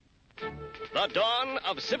The dawn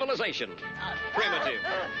of civilization. Primitive.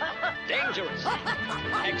 Dangerous.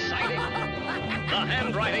 Exciting. The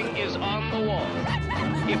handwriting is on the wall.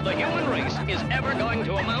 If the human race is ever going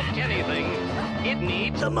to amount to anything, it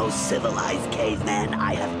needs the most civilized caveman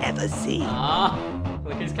I have ever seen.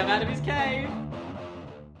 Look who's come out of his cave.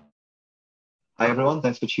 Hi everyone,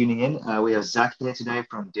 thanks for tuning in. We have Zach here today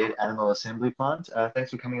from Dead Animal Assembly Plant.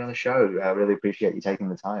 Thanks for coming on the show. I really appreciate you taking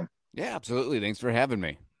the time. Yeah, absolutely. Thanks for having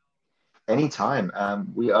me. Anytime.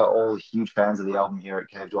 We are all huge fans of the album here at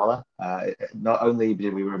Cave Dweller. Not only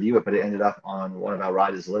did we review it, but it ended up on one of our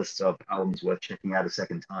writers' lists of albums worth checking out a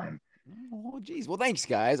second time. Oh, geez. Well, thanks,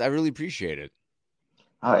 guys. I really appreciate it.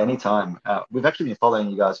 Anytime. We've actually been following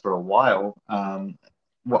you guys for a while.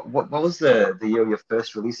 What was the year you're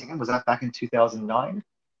first releasing it? Was that back in 2009?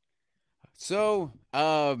 So,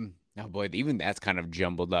 oh boy, even that's kind of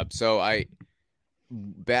jumbled up. So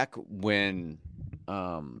back when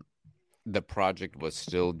the project was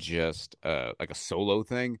still just like a solo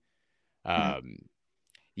thing.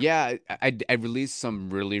 Yeah, I released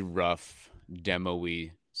some really rough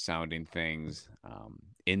demo-y sounding things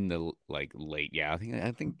in the like late,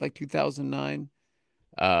 I think like 2009.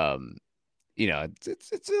 You know,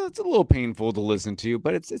 it's a little painful to listen to,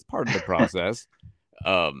 but it's part of the process.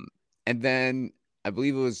 And then I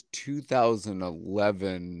believe it was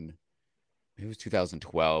 2011. It was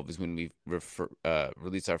 2012 is when we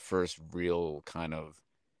released our first real kind of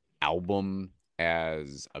album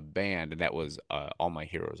as a band, and that was All My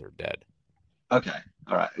Heroes Are Dead. Okay,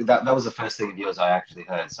 all right. That was the first thing of yours I actually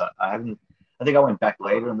heard. So I think I went back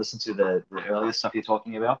later and listened to the earlier stuff you're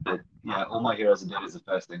talking about, but yeah, All My Heroes Are Dead is the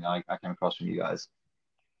first thing I came across from you guys.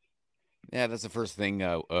 Yeah, that's the first thing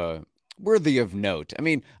worthy of note. I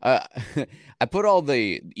mean, I put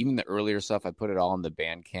even the earlier stuff, I put it all in the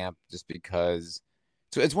Bandcamp just because.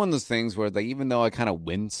 So it's one of those things where, like, even though I kind of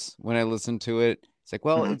wince when I listen to it, it's like,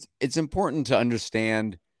 well, it's important to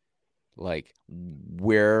understand like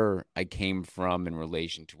where I came from in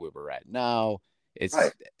relation to where we're at now. It's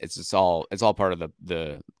right. It's all part of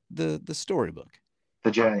the storybook,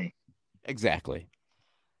 the journey. Exactly.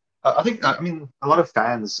 I mean, a lot of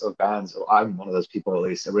fans of bands, or I'm one of those people at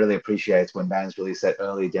least, I really appreciate when bands release that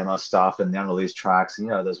early demo stuff and the unreleased tracks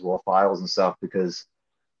and, those raw files and stuff, because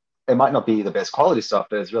it might not be the best quality stuff,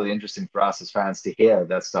 but it's really interesting for us as fans to hear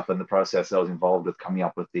that stuff and the process that was involved with coming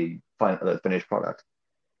up with the finished product.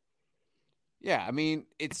 Yeah, I mean,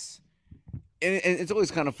 it's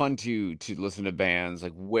always kind of fun to listen to bands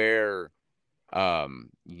like where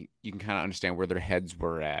you can kind of understand where their heads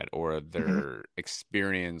were at or their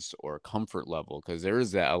experience or comfort level, because there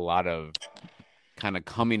is a lot of kind of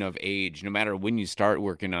coming of age. No matter when you start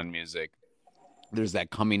working on music, there's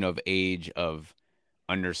that coming of age of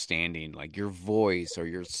understanding like your voice or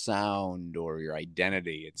your sound or your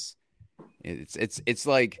identity. It's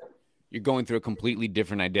like you're going through a completely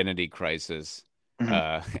different identity crisis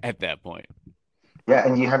at that point. Yeah,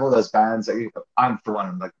 and you have all those bands. I'm for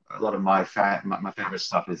one, like a lot of my favorite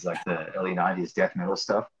stuff is like the early '90s death metal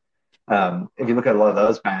stuff. If you look at a lot of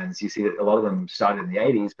those bands, you see that a lot of them started in the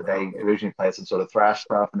 '80s, but they originally played some sort of thrash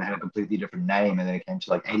stuff, and they had a completely different name. And then it came to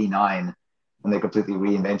like '89, and they completely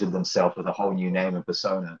reinvented themselves with a whole new name and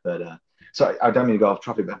persona. But so I don't mean to go off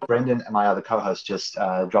topic, but Brendan and my other co-host just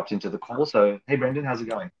dropped into the call. So hey, Brendan, how's it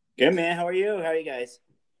going? Good, man. How are you? How are you guys?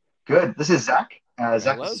 Good. This is Zach.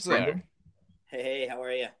 Zach, Hello, this is Brendan. Hey, how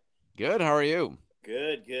are you? Good. How are you?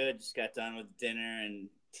 Good. Just got done with dinner and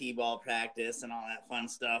t-ball practice and all that fun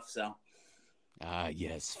stuff. So.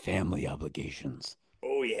 Yes, family obligations.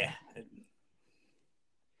 Oh yeah.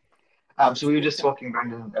 So we were just talking,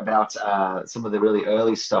 Brendan, about some of the really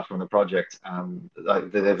early stuff from the project. Like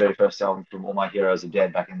the very first album from All My Heroes Are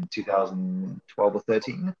Dead back in 2012 or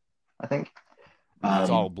 13, I think. It's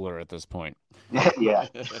all blur at this point. Yeah.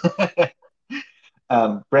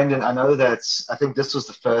 Brendan, I know I think this was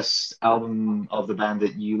the first album of the band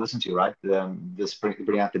that you listened to, right? This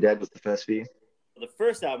Bring Out the Dead was the first for you? Well, the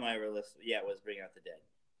first album I ever listened to, was Bring Out the Dead.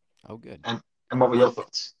 Oh, good. And what were your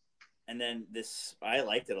thoughts? And then I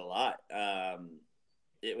liked it a lot.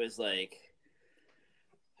 It was like,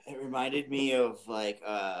 it reminded me of like,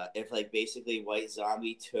 if like basically White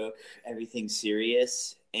Zombie took everything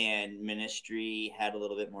serious and Ministry had a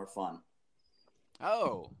little bit more fun.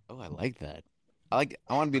 Oh, I like that. I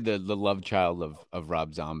want to be the love child of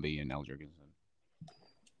Rob Zombie and Al Jurgensen.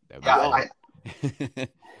 I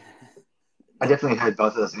definitely had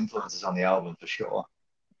both of those influences on the album for sure.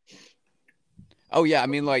 Oh yeah, I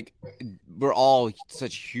mean, like we're all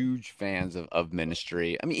such huge fans of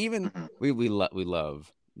Ministry. I mean, even we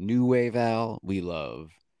love New Wave Al. We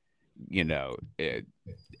love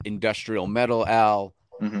industrial metal Al.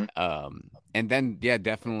 and then yeah,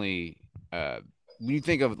 definitely. When you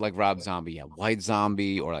think of like Rob Zombie, yeah, White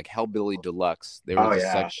Zombie or like Hellbilly Deluxe, they were Oh just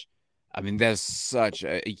yeah. such. I mean, that's such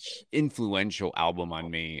a influential album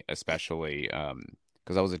on me, especially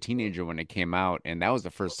because I was a teenager when it came out, and that was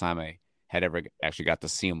the first time I had ever actually got to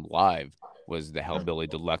see him live. Was the Hellbilly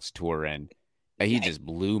Deluxe tour, and he just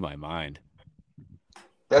blew my mind.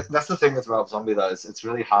 That's the thing with Rob Zombie though. It's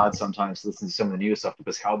really hard sometimes to listen to some of the new stuff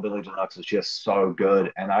because Hellbilly Deluxe was just so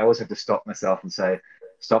good, and I always have to stop myself and say,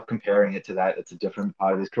 stop comparing it to that. It's a different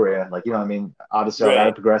part of his career. Like you know, what I mean, artists are allowed to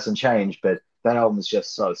Right. progress and change, but that album is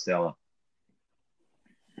just so stellar.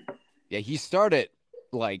 Yeah, he started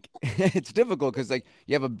like it's difficult because like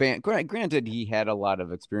you have a band. Granted, he had a lot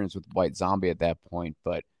of experience with White Zombie at that point,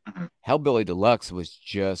 but Mhm. Hellbilly Deluxe was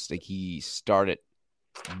just like he started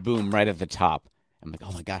boom right at the top. I'm like,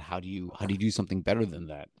 oh my god, how do you do something better than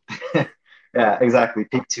that? Yeah, exactly.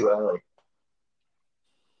 Peak too early.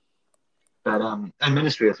 But and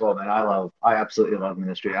Ministry as well, man. I absolutely love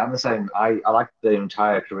Ministry. I'm the same. I like the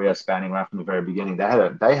entire career spanning right from the very beginning.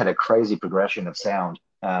 They had a crazy progression of sound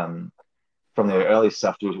from their early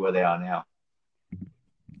stuff to where they are now.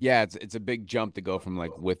 Yeah, it's a big jump to go from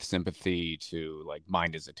like with sympathy to like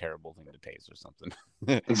mind is a terrible thing to taste or something.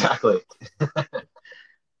 Exactly.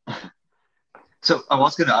 So I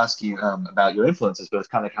was going to ask you about your influences, but it's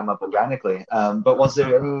kind of come up organically. But was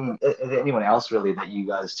there anyone else really that you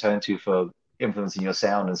guys turned to for influencing your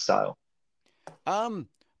sound and style? Um,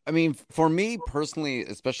 I mean, for me personally,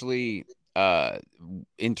 especially uh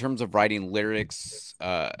in terms of writing lyrics,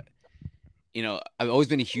 I've always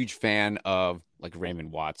been a huge fan of like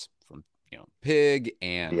Raymond Watts from Pig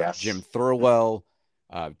and Jim Yes. Thurwell,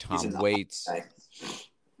 He's Tom an awesome Waits. guy.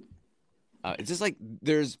 It's just like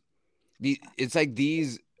it's like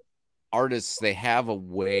these artists, they have a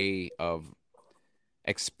way of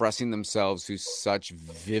expressing themselves through such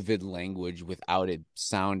vivid language without it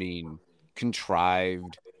sounding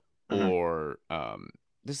contrived Mhm. or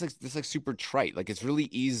this like super trite. Like it's really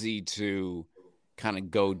easy to kind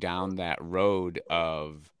of go down that road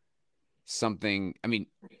of something. I mean,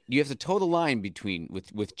 you have to toe the line between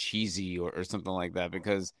with cheesy or something like that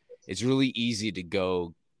because it's really easy to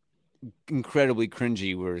go incredibly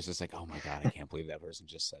cringy where it's just like, oh my god, I can't believe that person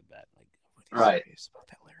just said that. Like, what are you Right. serious about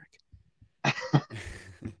that lyric?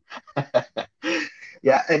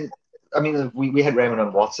 Yeah, and I mean, we had Raymond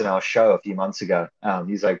on Watts in our show a few months ago.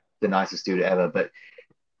 He's like the nicest dude ever, but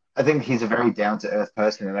I think he's a very down to earth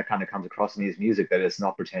person, and that kind of comes across in his music that it's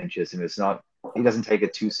not pretentious and it's not. He doesn't take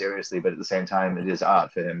it too seriously, but at the same time, it is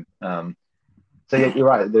art for him. So yeah, you're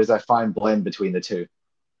right. There's that fine blend between the two.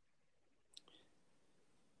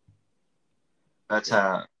 But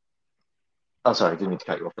oh, sorry, I didn't mean to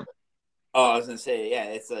cut you off. Oh, I was gonna say, yeah,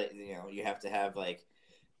 it's like you have to have like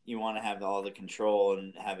you want to have all the control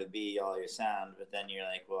and have it be all your sound, but then you're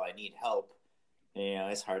like, well, I need help.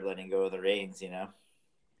 It's hard letting go of the reins.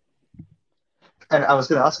 And I was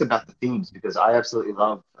going to ask about the themes because I absolutely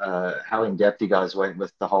love how in depth you guys went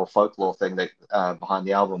with the whole folklore thing that behind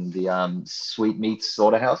the album, the Sweet Meats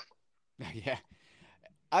Slaughterhouse. Yeah.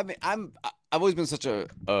 I mean, I've always been such a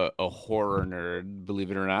horror nerd, believe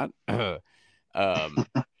it or not. um,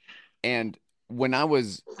 and when I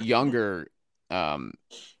was younger, um,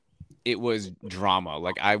 it was drama.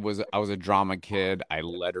 Like I was a drama kid. I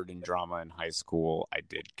lettered in drama in high school. I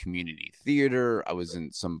did community theater. I was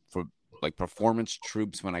in some for like performance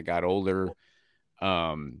troops when I got older.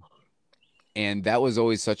 Um, and that was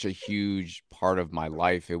always such a huge part of my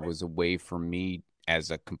life. It was a way for me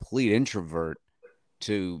as a complete introvert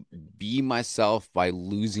to be myself by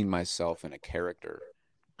losing myself in a character.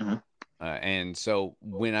 Mhm. And so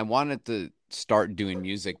when I wanted to start doing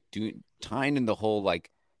music, tying in the whole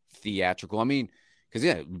like theatrical, I mean, because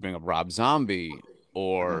yeah, we bring up Rob Zombie Mhm.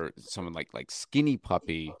 or someone like Skinny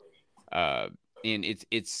Puppy, uh, and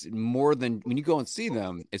it's more than when you go and see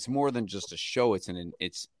them, it's more than just a show. It's an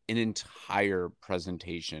entire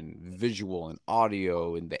presentation, visual and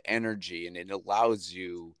audio, and the energy, and it allows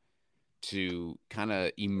you to kind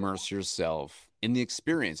of immerse yourself in the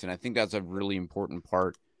experience. And I think that's a really important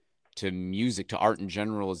part to music, to art in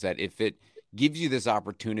general, is that if it gives you this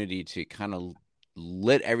opportunity to kind of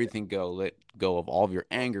let everything go, let go of all of your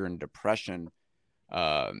anger and depression,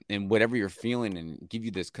 and whatever you're feeling, and give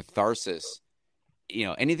you this catharsis,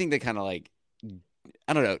 anything that kind of like,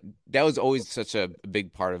 I don't know, that was always such a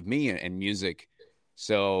big part of me and music.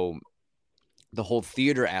 So the whole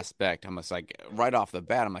theater aspect, I'm just like right off the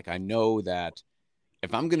bat, I'm like, I know that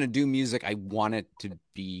if I'm gonna do music, I want it to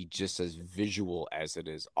be just as visual as it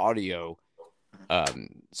is audio,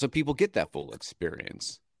 so people get that full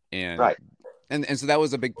experience. And Right. and so that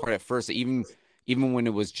was a big part at first. Even even when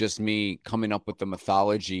it was just me coming up with the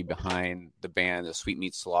mythology behind the band, the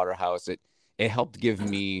Sweetmeat Slaughterhouse, it helped give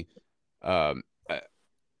me um,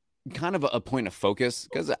 kind of a point of focus,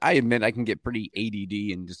 because I admit I can get pretty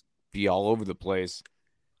ADD and just be all over the place.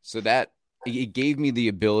 So that it gave me the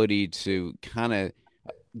ability to kind of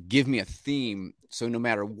give me a theme. So no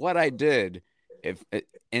matter what I did, if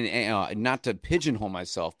and not to pigeonhole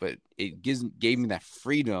myself, but it gave me that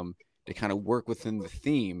freedom to kind of work within the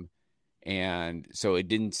theme, and so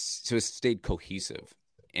it stayed cohesive.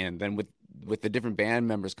 And then with the different band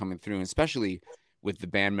members coming through, and especially with the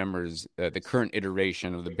band members, the current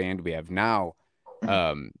iteration of the band we have now,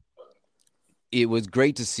 it was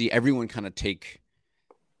great to see everyone kind of take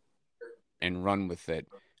and run with it,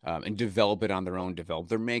 and develop it on their own, develop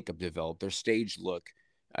their makeup, develop their stage look.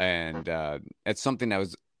 And it's something that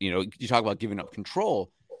was, you talk about giving up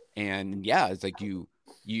control, and yeah, it's like you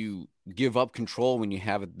give up control when you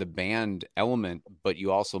have the band element, but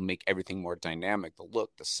you also make everything more dynamic, the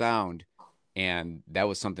look, the sound. And that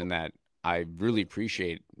was something that I really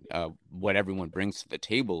appreciate. What everyone brings to the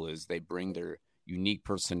table is they bring their unique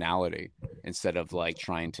personality instead of like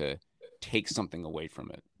trying to take something away from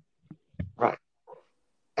it. Right.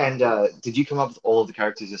 And did you come up with all of the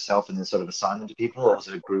characters yourself and then sort of assign them to people, or was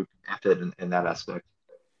it a group effort in that aspect?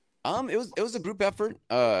 It was a group effort,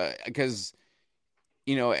 because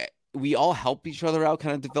we all help each other out,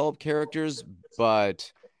 kind of develop characters.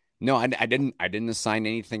 But no, I didn't assign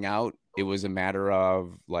anything out. It was a matter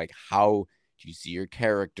of like, how do you see your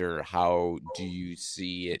character? How do you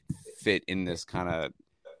see it fit in this kind of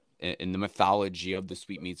in the mythology of the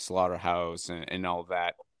Sweetmeat Slaughterhouse and all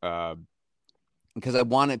that? Because I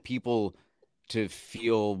wanted people to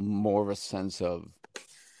feel more of a sense of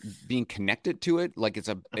being connected to it, like it's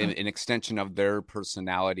an extension of their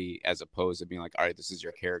personality, as opposed to being like, all right, this is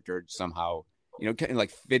your character, somehow, kind of like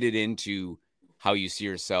fit it into how you see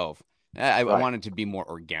yourself. I wanted to be more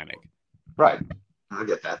organic. Right. I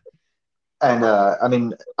get that. And I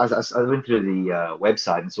mean, I went through the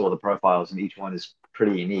website and saw the profiles, and each one is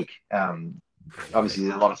pretty unique. Obviously,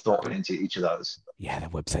 there's a lot of thought went into each of those. Yeah,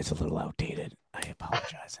 that website's a little outdated. I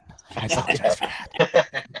apologize. I apologize for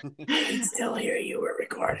that. I can still hear you. We're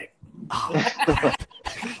recording. Oh,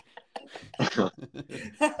 crap.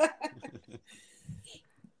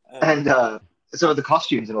 And so the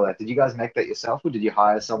costumes and all that, did you guys make that yourself, or did you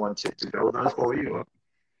hire someone to build those for you? Or?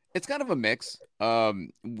 It's kind of a mix.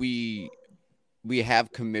 We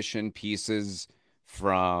have commissioned pieces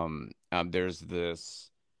from there's this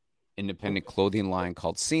independent clothing line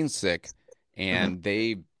called Scene Sick, and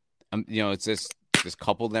they it's this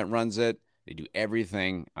couple that runs it. They do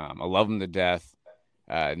everything. I love them to death.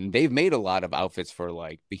 And they've made a lot of outfits for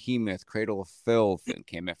like Behemoth, Cradle of Filth, and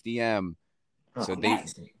KMFDM. So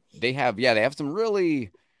they have some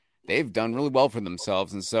really, they've done really well for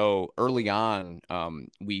themselves. And so early on,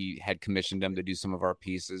 we had commissioned them to do some of our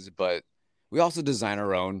pieces, but we also design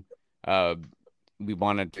our own. We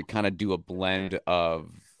wanted to kind of do a blend of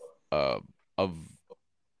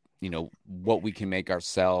what we can make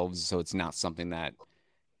ourselves, so it's not something that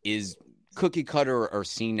is cookie cutter or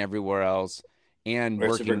seen everywhere else. And We're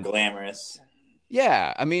working super glamorous.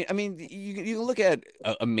 Yeah, I mean, you look at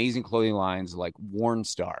amazing clothing lines like Worn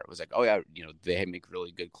Star. It was like, oh yeah, they make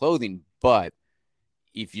really good clothing, but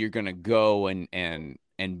if you're gonna go and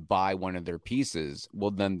buy one of their pieces,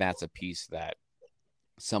 well, then that's a piece that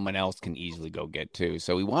someone else can easily go get too.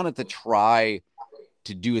 So we wanted to try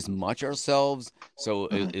to do as much ourselves, so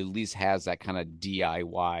it at least has that kind of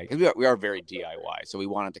DIY. Because we are very DIY, so we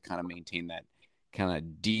wanted to kind of maintain that kind of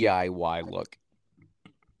DIY look.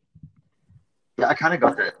 Yeah, I kind of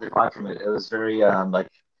got the vibe from it. It was very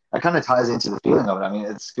it kind of ties into the feeling of it. I mean,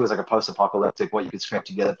 it feels like a post-apocalyptic, what you could scrape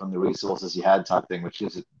together from the resources you had type thing, which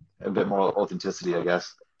gives it a bit more authenticity, I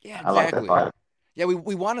guess. Yeah, exactly. I like that vibe. Yeah,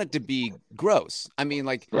 we want it to be gross. I mean,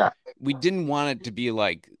 like, we didn't want it to be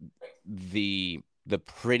like the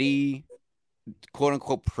pretty, quote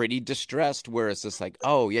unquote, pretty distressed, where it's just like,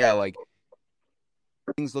 oh yeah, like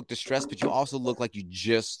things look distressed, but you also look like you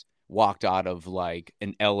just walked out of like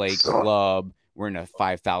an LA club wearing a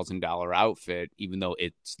 $5,000 outfit, even though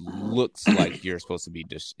it looks like you're supposed to be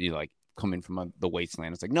just like coming from the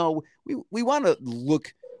wasteland. It's like, no, we want to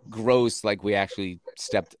look gross, like we actually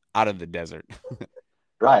stepped out of the desert.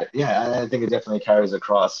 Right. Yeah, I think it definitely carries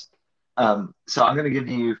across. So I'm going to give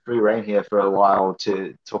you free reign here for a while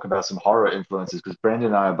to talk about some horror influences, because Brandon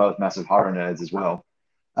and I are both massive horror nerds as well.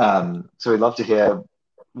 So we'd love to hear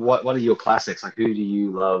what are your classics? Like, who do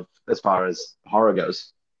you love as far as horror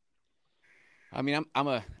goes? I mean, I'm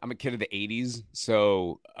a kid of the '80s,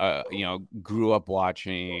 so grew up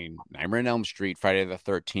watching Nightmare on Elm Street, Friday the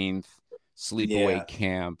 13th, Sleepaway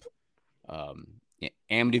Camp,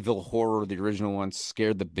 Amityville Horror, the original one,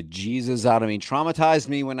 scared the bejesus out of me, traumatized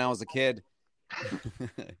me when I was a kid.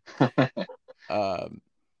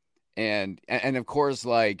 And of course,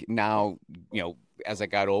 like now, as I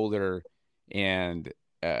got older, and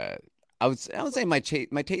I would say my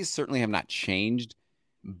tastes certainly have not changed,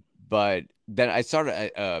 but then I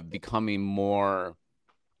started becoming more,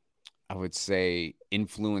 I would say,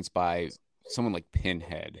 influenced by someone like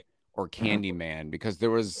Pinhead or Candyman, because there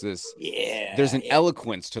was there's an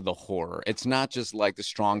eloquence to the horror. It's not just like the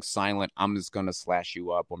strong silent, I'm just gonna slash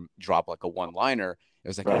you up or drop like a one-liner. It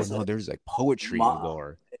was like, oh no, there's like poetry in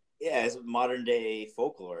lore. Yeah, it's modern day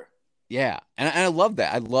folklore. Yeah, and I love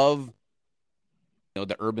that. I love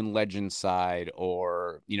the urban legend side,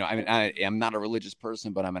 or I mean, I'm not a religious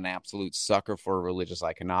person, but I'm an absolute sucker for religious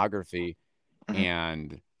iconography.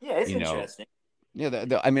 And yeah, it's interesting.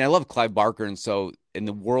 I mean, I love Clive Barker, and so in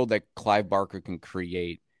the world that Clive Barker can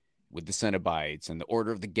create with the Cenobites and the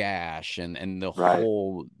Order of the Gash and the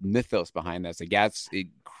whole mythos behind that, that's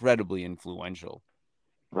incredibly influential.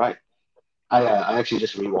 Right. I actually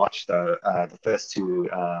just rewatched the first two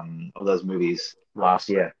of those movies last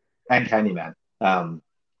year, and Candyman.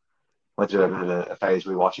 Went through a phase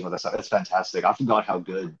rewatching with us. It's fantastic. I forgot how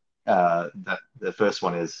good that the first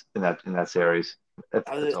one is in that series. It's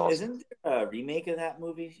awesome. Isn't there a remake of that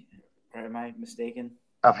movie? Or am I mistaken?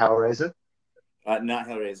 Of Hellraiser? Not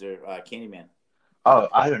Hellraiser. Candyman. Oh,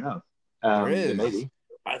 I don't know. There is. Maybe.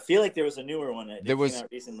 I feel like there was a newer one that came out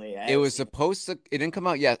recently. It didn't come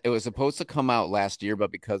out yet. It was supposed to come out last year,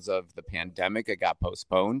 but because of the pandemic, it got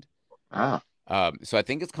postponed. Ah. So I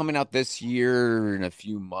think it's coming out this year in a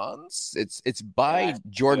few months. It's by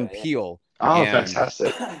Jordan Peele. Oh,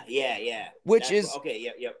 fantastic! yeah. Which is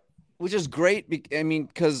great. I mean,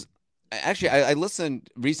 because actually, I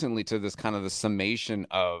listened recently to this kind of the summation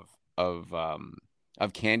of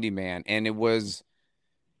Candyman, and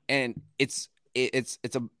it's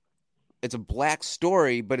a black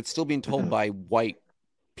story, but it's still being told by white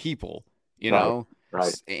people, Right.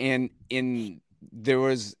 And it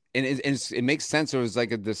makes sense. There was like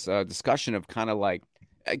this discussion of kind of like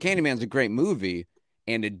Candyman's a great movie,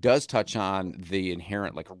 and it does touch on the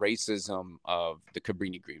inherent like racism of the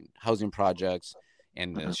Cabrini Green housing projects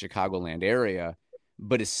and the Chicagoland area,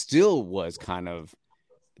 but it still was kind of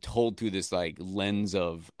told through this like lens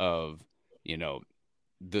of the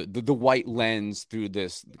white lens, through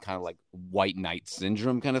this kind of like white knight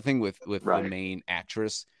syndrome kind of thing with the main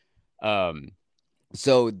actress.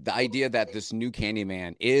 So the idea that this new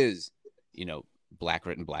Candyman is, black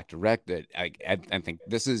written, black directed, I think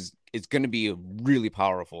it's going to be really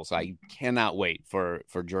powerful. So I cannot wait for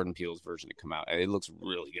Jordan Peele's version to come out. It looks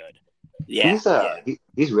really good. Yeah,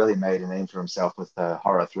 he's really made a name for himself with the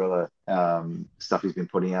horror thriller stuff he's been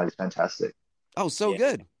putting out. He's fantastic. Oh, so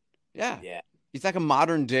good. Yeah. He's like a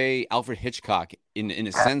modern day Alfred Hitchcock in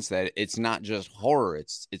a sense that it's not just horror;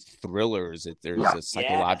 it's thrillers. There's a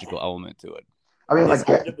psychological element to it. I mean, it's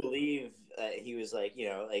hard to believe he was like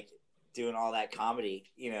doing all that comedy,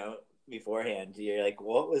 beforehand. You're like,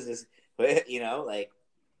 what was this? It's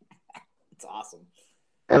awesome.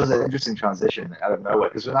 It was an interesting transition out of nowhere,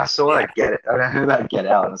 because when I saw I heard about Get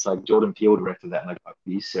Out, and it's like Jordan Peele directed that. I'm like, are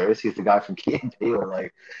you serious? He's the guy from Key and Peele,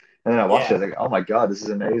 like. And then I watched it. I was like, "Oh my god, this is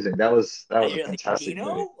amazing!" That was a fantastic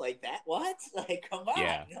movie. Like that? What? Like, come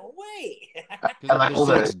on, no way! And like all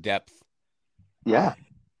the depth. Yeah,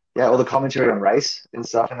 all the commentary on race and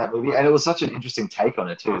stuff in that movie, and it was such an interesting take on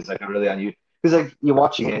it too. It's like a really unusual, because like you're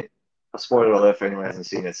watching it. A spoiler alert for anyone who hasn't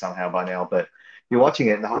seen it somehow by now, but you're watching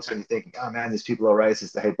it, and the whole time you're thinking, "Oh man, these people are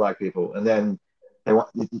racist. They hate black people," and then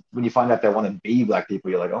when you find out they want to be black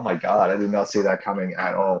people, you're like, "Oh my god, I did not see that coming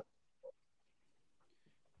at all."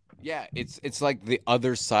 Yeah, it's like the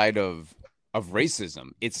other side of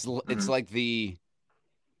racism. It's like the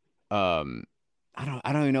I don't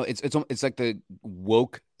even know. It's like the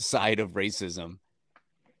woke side of racism.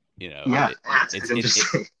 Yeah,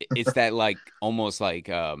 it's that like almost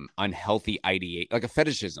like unhealthy ideation, like a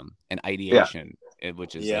fetishism and ideation,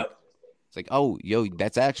 which is like, it's like, oh,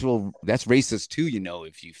 that's racist too.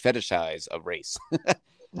 If you fetishize a race.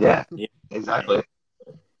 Yeah, exactly.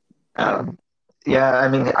 Yeah, I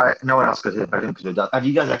mean, no one else could have done. Have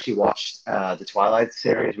you guys actually watched the Twilight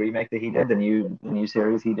series remake that he did? The new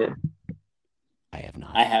series he did? I have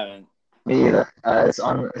not. I haven't. Me either. It's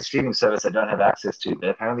on a streaming service I don't have access to, but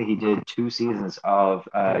apparently he did 2 seasons of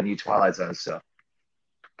new Twilight Zone stuff.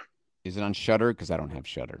 Is it on Shudder? Because I don't have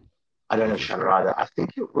Shudder. I don't have Shudder either. I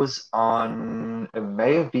think it was on. It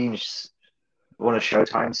may have been one of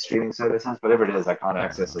Showtime's streaming services, whatever it is. I can't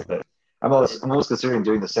access it, but I'm almost considering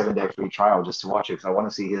doing the 7-day free trial just to watch it because I want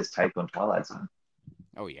to see his take on Twilight Zone.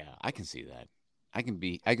 Oh yeah, I can see that. I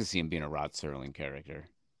can see him being a Rod Serling character.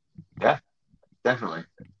 Yeah, definitely.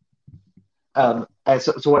 And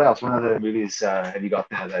so what else? What other movies have you got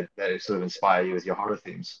there that sort of inspire you with your horror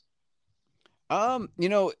themes? You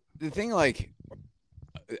know, the thing like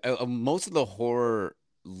most of the horror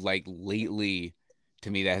like lately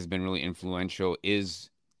to me that has been really influential is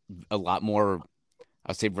a lot more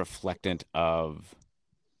I'll say reflectant of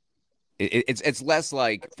it's less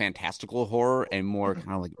like fantastical horror and more Mhm.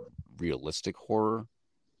 kind of like realistic horror.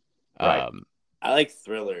 Right. Um I like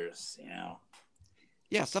thrillers, you know.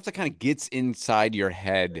 yeah, stuff that kind of gets inside your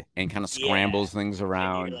head and kind of Yeah. scrambles things And you're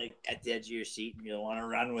around. like at the edge of your seat and you don't want to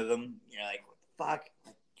run with them. You're like, fuck,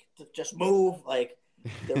 just move. Like,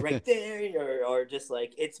 they're right there. Or just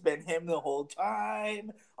like, it's been him the whole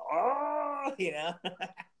time. Oh, you know?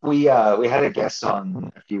 We had a guest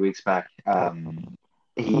on a few weeks back.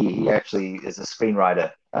 He actually is a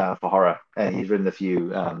screenwriter for horror, and he's written a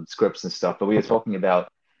few scripts and stuff. But we were talking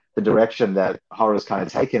about the direction that horror's kind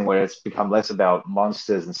of taken, where it's become less about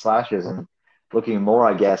monsters and slashers and looking more,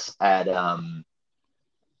 I guess, at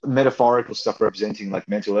metaphorical stuff representing like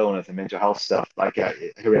mental illness and mental health stuff, like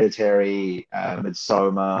Hereditary,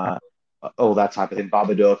 Midsommar, all that type of thing,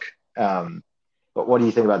 Babadook. Um, but what do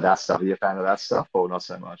you think about that stuff? Are you a fan of that stuff, or not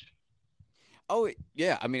so much? Oh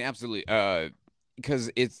yeah, I mean absolutely.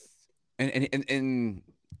 Because it's in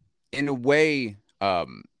a way,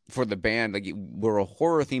 for the band, like we're a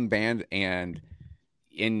horror themed band, and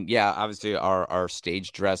in yeah, obviously our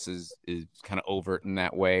stage dress is kind of overt in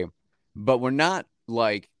that way, but we're not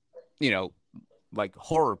like, you know, like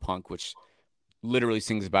horror punk, which literally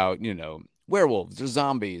sings about, you know, werewolves or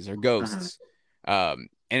zombies or Mhm. ghosts.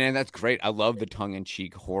 And that's great. I love the tongue in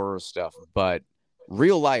cheek horror stuff, but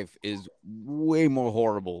real life is way more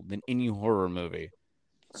horrible than any horror movie.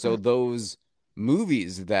 So those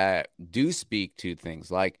movies that do speak to things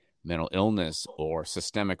like mental illness or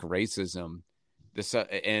systemic racism, this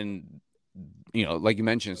and you know, like you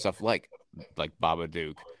mentioned, stuff like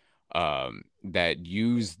Babadook, that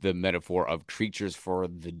use the metaphor of creatures for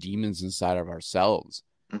the demons inside of ourselves,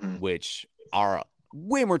 Mhm. which are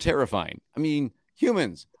way more terrifying. I mean,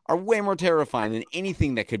 humans are way more terrifying than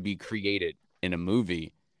anything that could be created in a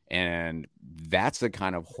movie, and that's the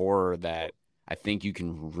kind of horror that I think you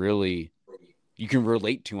can relate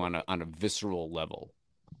to on a visceral level.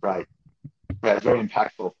 Right. Yeah, it's very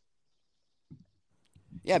impactful.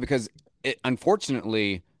 Yeah, because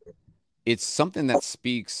unfortunately it's something that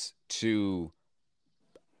speaks to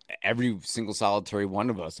every single solitary one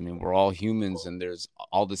of us. I mean, we're all humans, and there's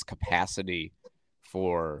all this capacity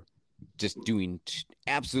for just doing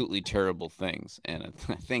absolutely terrible things. And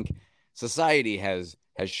I think society has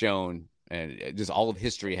shown, and just all of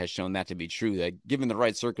history has shown that to be true. That given the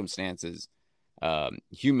right circumstances,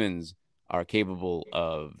 humans are capable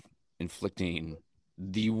of inflicting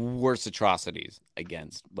the worst atrocities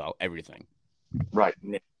against everything. Right.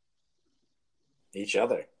 Each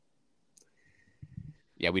other.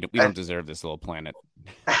 Yeah, we And don't deserve this little planet.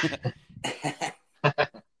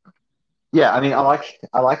 yeah, I mean, I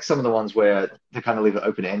like some of the ones where they kind of leave it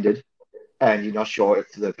open ended, and you're not sure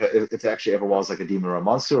if it actually ever was like a demon or a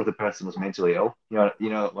monster, or if the person was mentally ill. You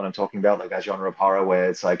know what I'm talking about, like that genre of horror where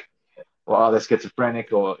it's like, well, are they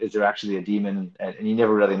schizophrenic, or is there actually a demon? And you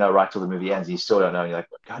never really know right till the movie ends. You still don't know. You're like,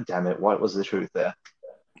 God damn it, what was the truth there?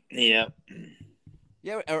 Yeah.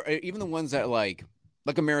 Yeah, or even the ones that like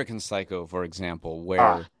American Psycho, for example, Ah,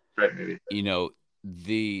 where great movie. you know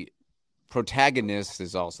the protagonist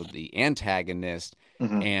is also the antagonist,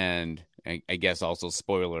 Hmm. and I guess also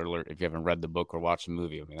spoiler alert if you haven't read the book or watched the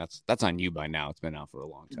movie. I mean that's on you by now. It's been out for a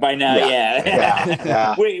long By time. now, Yeah, yeah, yeah.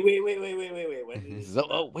 yeah. Wait. When did this So,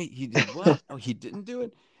 come oh out? wait, he did what? Oh, he didn't do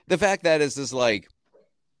it. The fact that it's just like,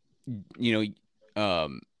 you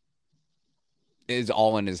um, is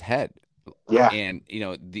all in his head, Yeah. and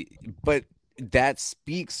but that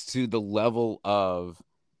speaks to the level of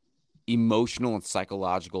emotional and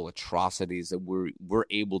psychological atrocities that we're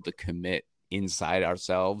able to commit inside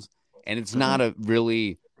ourselves, and it's Hmm. not a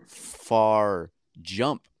really far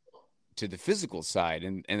jump to the physical side,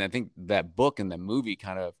 and I think that book and the movie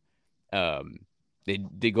kind of um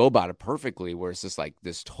they go about it perfectly, where it's just like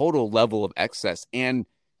this total level of excess. And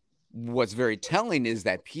what's very telling is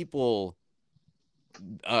that people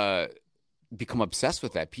uh become obsessed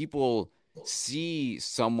with that. People see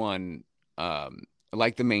someone um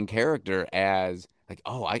like the main character as like,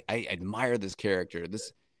 oh, I admire this character.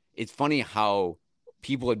 It's funny how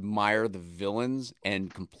people admire the villains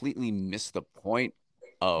and completely miss the point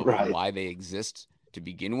of Right. why they exist to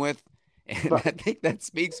begin with. And I think that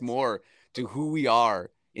speaks more to who we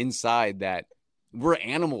are inside, that we're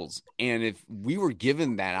animals. And if we were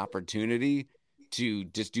given that opportunity to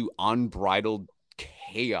just do unbridled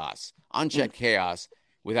chaos, unchecked chaos,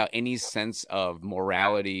 without any sense of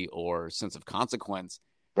morality or sense of consequence,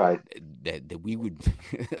 Right. that we would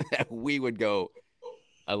that we would go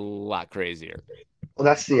a lot crazier. Well,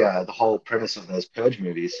 that's the whole premise of those Purge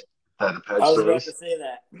movies, the Purge I was about stories. to say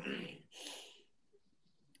that.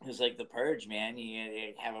 It's like the purge, man.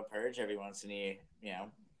 You have a purge every once in a,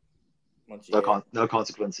 once you No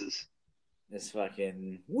consequences. this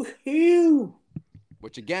fucking woohoo.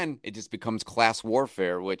 Which again, it just becomes class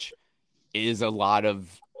warfare, which is a lot of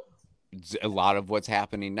what's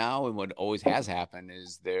happening now, and what always has happened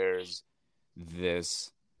is there's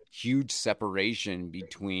this huge separation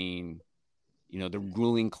between the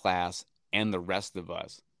ruling class and the rest of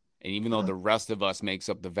us. And even though the rest of us makes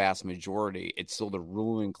up the vast majority, it's still the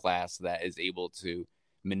ruling class that is able to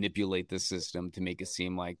manipulate the system to make it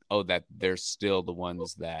seem like, oh, that they're still the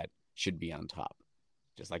ones that should be on top.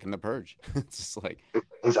 Just like in the Purge. It's just like,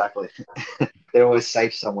 Exactly. They're always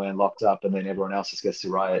safe somewhere and locked up, and then everyone else just gets to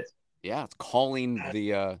riot. yeah, it's calling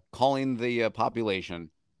the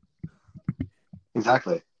population.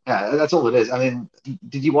 Exactly. Yeah, that's all it is. I mean,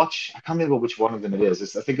 did you watch? I can't remember which one of them it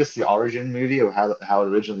is. I think it's the origin movie of how it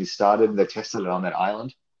originally started. They tested it on that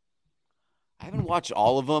island. I haven't watched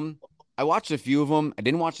all of them. I watched a few of them. I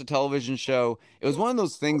didn't watch the television show. It was one of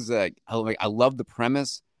those things that I love the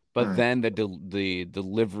premise, but then the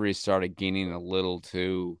delivery started getting a little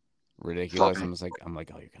too ridiculous. Sloppy. I'm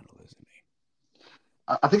like, oh, you're kind of losing me.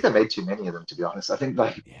 I think they made too many of them, to be honest. I think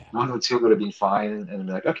like Yeah. one or two would have been fine, and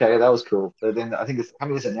like, okay, that was cool. But then I think how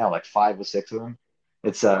many is it now? Like 5 or 6 of them.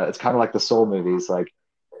 It's kind of like the Saw movies. Like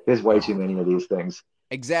there's way too many of these things.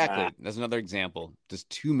 Exactly. That's another example. There's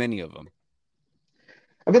too many of them.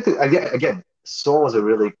 I get again, Saw was a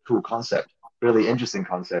really cool concept, really interesting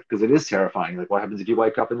concept because it is terrifying. Like, what happens if you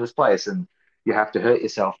wake up in this place and you have to hurt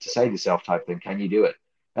yourself to save yourself, type thing? Can you do it?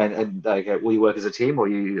 And like, will you work as a team or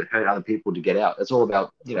you hurt other people to get out? It's all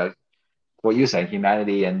about what you're saying,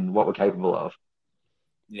 humanity and what we're capable of.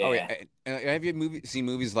 Yeah. Oh yeah. Have you seen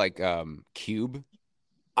movies like Cube?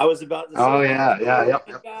 I was about to say. Oh yeah, yeah, yep.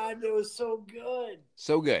 Oh my God, it was so good.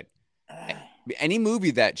 So good. Any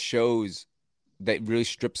movie that shows that really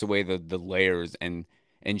strips away the layers and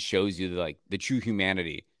shows you the true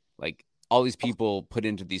humanity, like all these people put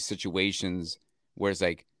into these situations where it's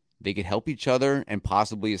like they could help each other and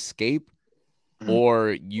possibly escape,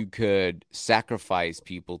 or you could sacrifice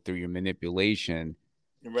people through your manipulation,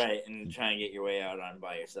 Right, and try and get your way out on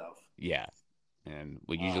by yourself. yeah. And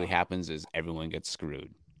what usually happens is everyone gets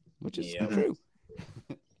screwed, which is Yeah. true.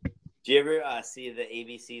 Do you ever see the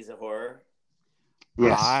ABCs of Horror?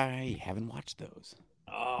 Yes. I haven't watched those.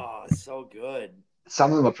 Oh, it's so good.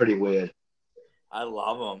 Some of them are pretty weird. I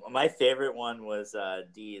love them. My favorite one was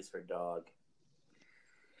D is for dog.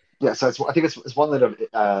 Yeah, so I think it's one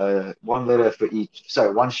letter for each.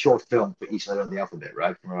 So one short film for each letter of the alphabet,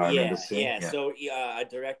 right? From what I remember seeing. Yeah. So a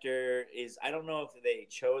director is, I don't know if they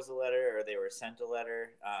chose a letter or they were sent a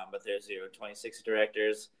letter, but there's 26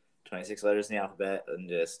 directors, 26 letters in the alphabet, and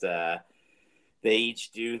just they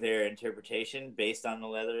each do their interpretation based on the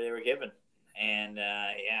letter they were given. And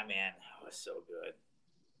yeah, man, that was so good.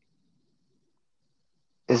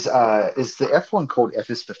 Is the F one called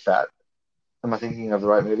F is for Fat? Am I thinking of the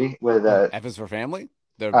right movie? Where the F is for Family,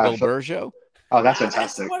 the Bill Burr show. Oh, that's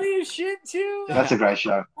fantastic. That's funny as shit too. That's a great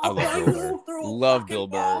show. I love Bill Burr. Love Bill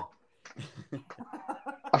Burr.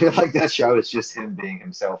 I feel like that show is just him being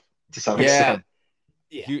himself to some Yeah. extent.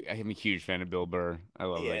 Yeah. I'm a huge fan of Bill Burr. I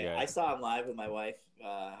love that guy. I saw him live with my wife.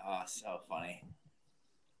 Oh, so funny.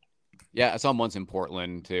 Yeah, I saw him once in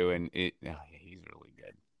Portland too, and he's really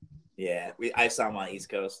good. Yeah, I saw him on East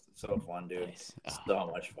Coast. So fun, dude. Nice.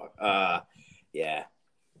 So much fun. Yeah.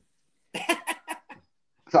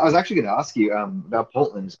 So I was actually going to ask you about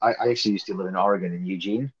Portland. I actually used to live in Oregon in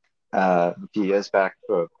Eugene a few years back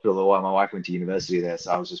for a little while. My wife went to university there,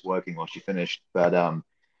 so I was just working while she finished. But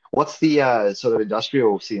what's the sort of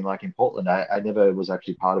industrial scene like in Portland? I never was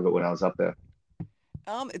actually part of it when I was up there.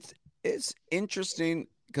 It's interesting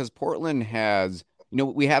because Portland has,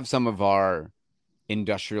 we have some of our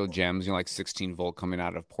industrial gems, like 16 volt coming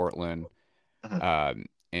out of Portland.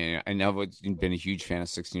 And I know I've been a huge fan of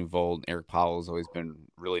 16 volt. Eric Powell has always been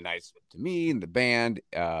really nice to me and the band.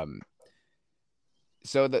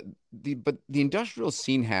 So but the industrial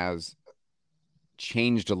scene has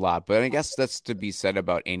changed a lot, but I guess that's to be said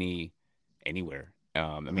about anywhere.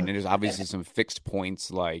 I mean, there's obviously some fixed points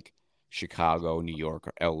like Chicago, New York,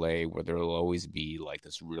 or LA, where there will always be like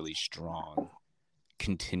this really strong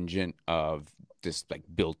contingent of this like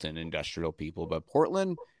built-in industrial people. But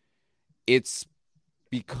Portland, it's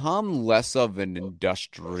become less of an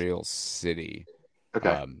industrial city.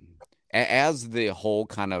 Okay. As the whole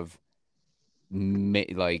kind of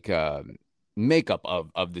makeup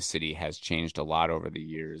of the city has changed a lot over the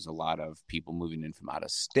years. A lot of people moving in from out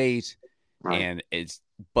of state, Right.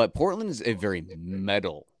 but Portland is a very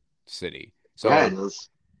metal city. Yeah, it is.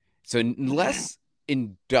 So less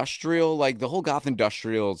industrial, like the whole goth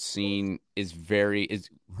industrial scene is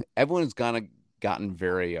everyone's gotten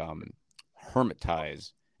very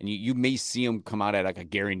hermitized, and you may see them come out at like a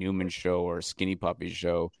Gary Newman show or a Skinny Puppy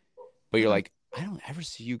show, but you're like, I don't ever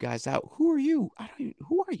see you guys out. Who are you?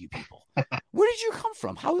 Who are you people? Where did you come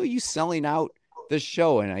from? How are you selling out the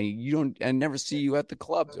show? And I never see you at the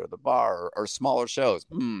clubs or the bar or smaller shows.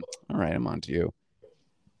 All right, I'm on to you.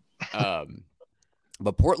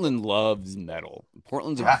 But Portland loves metal.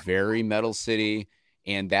 Portland's a very metal city,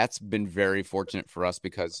 and that's been very fortunate for us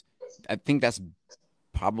because I think that's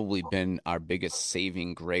probably been our biggest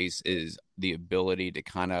saving grace is the ability to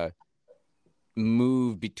kind of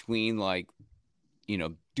move between like,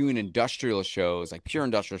 doing industrial shows, like pure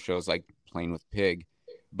industrial shows, like Playing with Pig,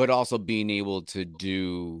 but also being able to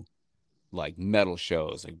do like metal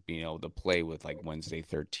shows, like being able to play with like Wednesday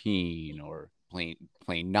 13 or playing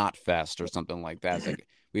Knot Fest or something like that. It's like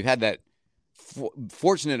we've had that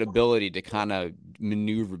fortunate ability to kind of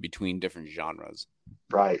maneuver between different genres.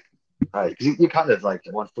 Right. Because you're kind of like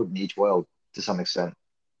one foot in each world to some extent.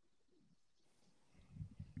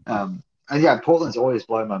 And yeah, Portland's always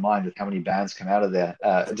blown my mind with how many bands come out of there.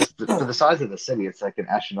 Just for the size of the city, it's like an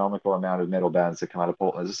astronomical amount of metal bands that come out of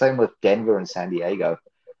Portland. It's the same with Denver and San Diego.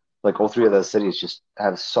 Like all three of those cities just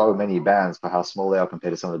have so many bands for how small they are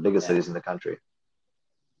compared to some of the biggest cities in the country.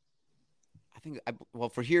 I think,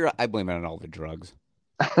 for here, I blame it on all the drugs.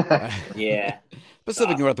 Yeah.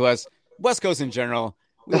 Pacific Northwest, West Coast in general,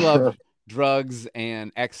 we love drugs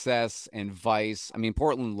and excess and vice. I mean,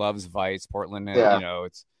 Portland loves vice. Portland,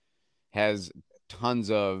 has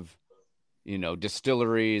tons of,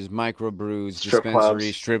 distilleries, microbrews,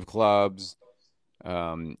 dispensaries, strip clubs.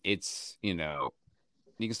 It's, you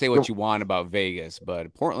can say what you want about Vegas,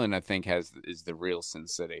 but Portland, I think, is the real Sin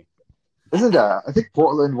City. Isn't that? I think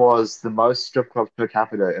Portland was the most strip clubs per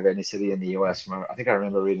capita of any city in the US. I think I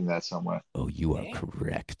remember reading that somewhere. Oh, you are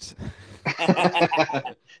correct.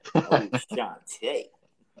 Oh, Shantae.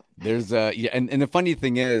 There's and the funny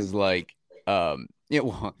thing is like,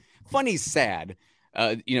 funny, sad,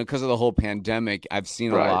 because of the whole pandemic, I've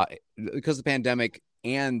seen a lot because of the pandemic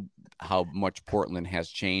and how much Portland has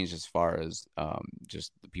changed as far as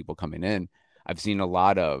just the people coming in. I've seen a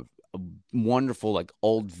lot of wonderful like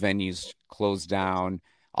old venues close down.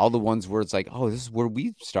 All the ones where it's like, oh, this is where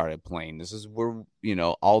we started playing. This is where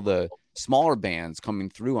all the smaller bands coming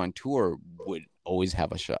through on tour would always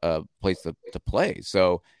have a place to play.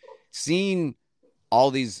 So seeing all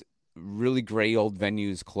these really great old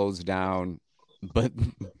venues close down, but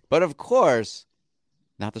of course,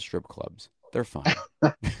 not the strip clubs. They're fine.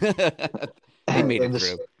 They made it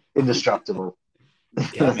through. Indestructible.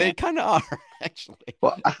 Yeah, they kind of are, actually.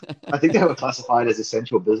 Well, I think they were classified as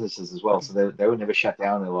essential businesses as well, so they were never shut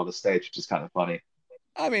down in a lot of states, which is kind of funny.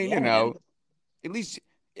 I mean, at least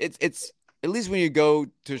it's at least when you go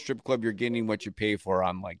to a strip club, you're getting what you pay for,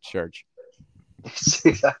 unlike church.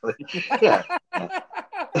 Exactly. Yeah.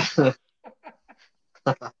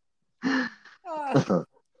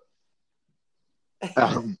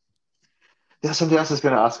 There's something else I was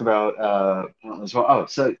going to ask about as well. Oh,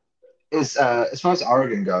 so as far as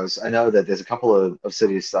Oregon goes, I know that there's a couple of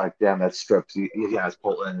cities like down that strip. It's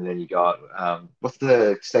Portland, and then you got what's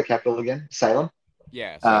the state capital again? Salem.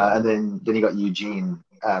 Yeah. Salem. And then you got Eugene.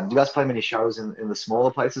 Do you guys play many shows in the smaller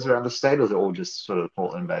places around the state, or is it all just sort of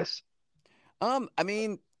Portland based? I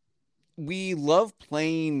mean, we love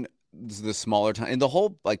playing the smaller town in the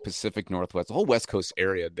whole like Pacific Northwest, the whole West Coast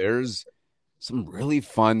area. There's some really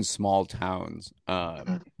fun small towns.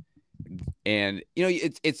 And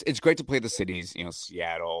it's great to play the cities,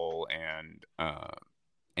 Seattle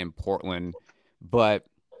and Portland, but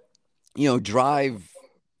drive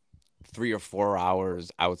 3 or 4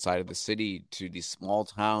 hours outside of the city to these small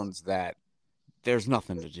towns that there's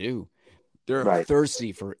nothing to do. They're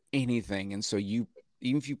thirsty for anything, and so even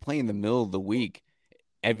if you play in the middle of the week,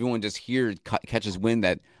 everyone just here catches wind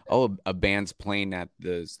that a band's playing at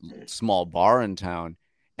the small bar in town,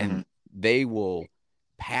 and they will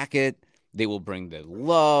pack it. They will bring the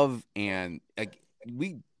love, and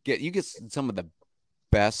you get some of the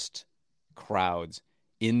best crowds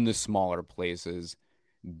in the smaller places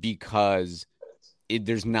because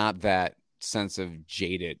there's not that sense of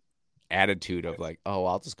jaded attitude of like, oh,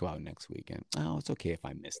 I'll just go out next weekend. Oh, it's okay if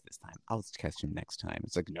I miss this time. I'll just catch them next time.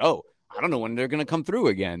 It's like, no, I don't know when they're gonna come through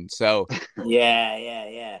again. So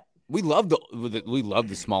Yeah. we love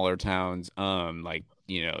the smaller towns. Like,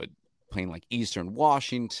 you know, playing like Eastern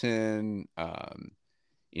Washington.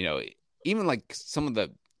 You know, even like some of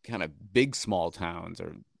the kind of big small towns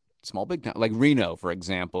or small big town, like Reno, for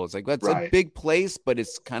example. It's like that's a big place, but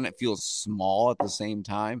it's kind of feels small at the same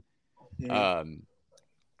time. I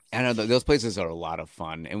know those places are a lot of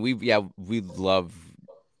fun, and we love.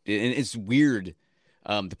 And it's weird.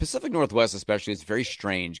 The Pacific Northwest, especially, is very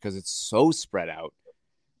strange because it's so spread out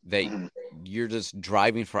that you're just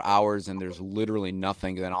driving for hours and there's literally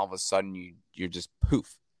nothing. And then all of a sudden you're just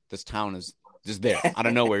poof. This town is just there out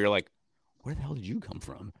of nowhere. You're like, where the hell did you come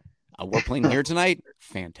from? We're playing here tonight.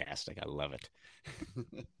 Fantastic. I love it.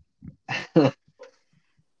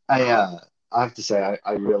 I have to say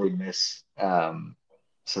I really miss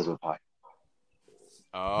Sizzle Pie.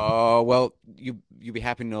 Oh, well, you be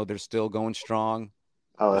happy to know they're still going strong.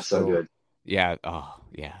 Oh, that's so good. Yeah. Oh,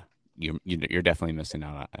 yeah. You're definitely missing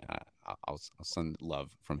out. I'll send love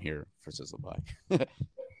from here for Sizzle Pie.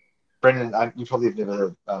 Brendan, you probably have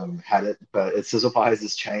never had it, but it's Sizzle Pie is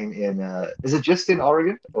this chain in. Is it just in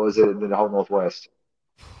Oregon or is it in the whole Northwest?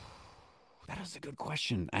 That is a good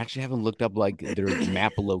question. I actually haven't looked up like their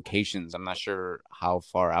map of locations. I'm not sure how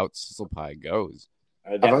far out Sizzle Pie goes.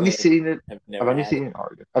 I've only seen it. I've only seen it in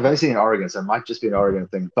Oregon. I've only seen it in Oregon, so it might just be an Oregon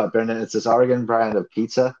thing. But Brendan, it's this Oregon brand of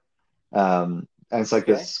pizza, and it's like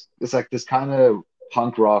this. It's like this kind of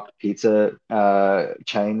punk rock pizza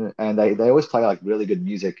chain, and they always play like really good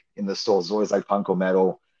music in the stores. It's always like punk or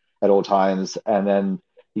metal at all times, and then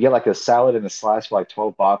you get like a salad and a slice for like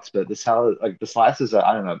 $12. But the salad, like the slices are,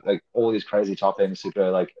 I don't know, like all these crazy toppings, super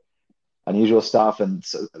like unusual stuff, and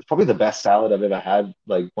so it's probably the best salad I've ever had.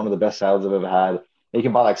 Like one of the best salads I've ever had. You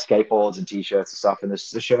can buy like skateboards and t-shirts and stuff, and the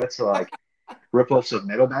shirts are like rip-offs of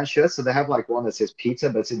metal band shirts. So they have like one that says pizza,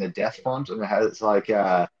 but it's in the death font, and it's like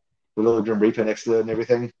the little Grim Reaper next to it and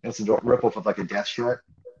everything. It's a rip-off of like a death shirt.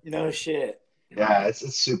 No shit. Yeah, it's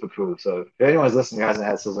super cool. So if anyone's listening who hasn't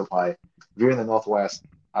had Sizzle Pie, if you're in the Northwest,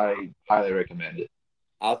 I highly recommend it.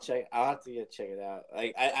 I'll have to check it out.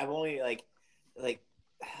 Like I've only like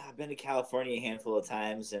I've been to California a handful of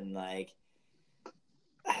times, and like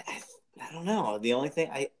I don't know. The only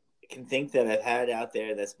thing I can think that I've had out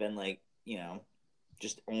there that's been like, you know,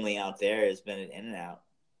 just only out there has been an In-N-Out.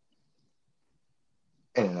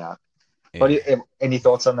 In-N-Out. Yeah. Any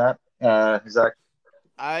thoughts on that, Zach?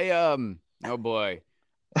 Oh boy.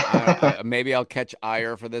 Maybe I'll catch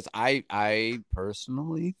ire for this. I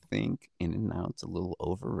personally think In-N-Out's a little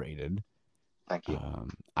overrated. Thank you.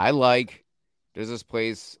 There's this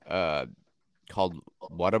place called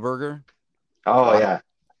Whataburger. Oh yeah.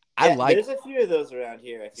 There's a few of those around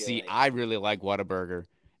here. I really like Whataburger,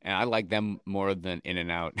 and I like them more than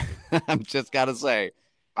In-N-Out. I'm just gotta say,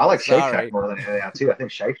 I like Shake Shack more than In-N-Out too. I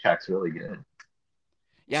think Shake Shack's really good.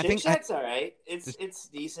 Yeah, Shake Shack's all right. It's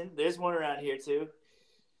decent. There's one around here too.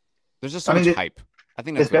 There's just so much hype. I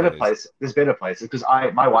think there's better places. There's better places because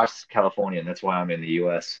my wife's Californian. That's why I'm in the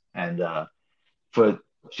US, and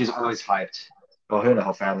she's always hyped. Well, her and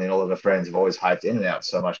her family and all of her friends have always hyped In-N-Out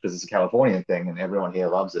so much because it's a Californian thing and everyone here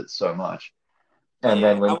loves it so much. And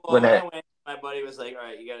then when I went, my buddy was like, all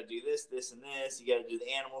right, you got to do this, this, and this. You got to do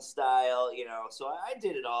the animal style, you know. So I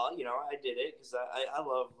did it all, you know. I did it because I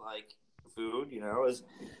love, like, food, you know. I was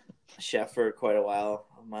a chef for quite a while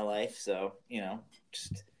of my life. So, you know,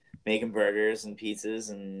 just making burgers and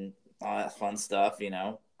pizzas and all that fun stuff, you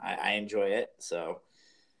know. I enjoy it. So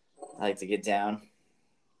I like to get down.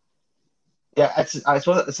 Yeah,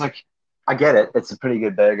 it's like I get it. It's a pretty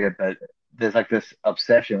good burger, but there's like this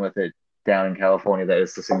obsession with it down in California that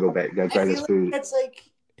it's the single greatest food. It's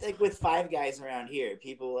like with Five Guys around here.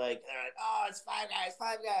 People are like, oh, it's Five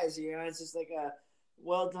Guys. You know, it's just like a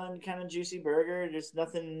well done kind of juicy burger. There's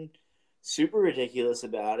nothing super ridiculous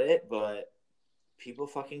about it, but people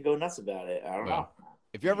fucking go nuts about it. I don't know.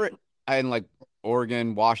 If you're ever in like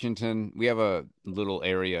Oregon, Washington, we have a little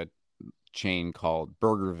area chain called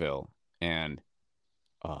Burgerville. And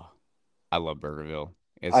I love Burgerville.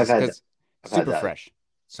 It's super fresh.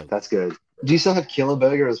 So that's good. Do you still have Killer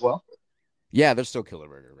Burger as well? Yeah, there's still Killer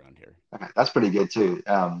Burger around here. Okay, that's pretty good too.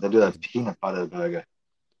 They do a peanut butter burger.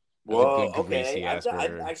 Whoa, okay.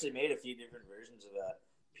 I've actually made a few different versions of that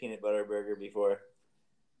peanut butter burger before.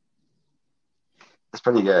 It's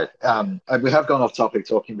pretty good. We have gone off topic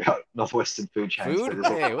talking about Northwestern food chains. Food?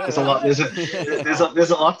 There's a lot.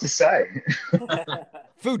 There's a lot to say.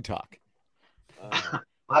 Food talk.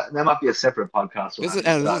 That might be a separate podcast. This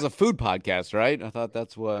is a food podcast, right? I thought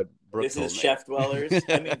that's what Brooke This told is me. Chef Dwellers.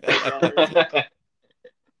 I mean, Cave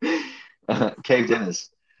Dwellers. Cave dinners.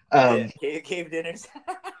 Yeah, cave dinners.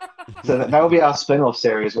 So that will be our spin-off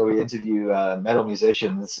series where we interview metal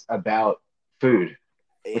musicians about food,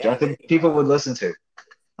 which I think people would listen to.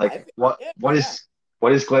 Like, what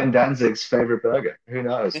is Glenn Danzig's favorite burger? Who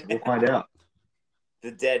knows? We'll find out.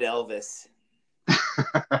 The dead Elvis,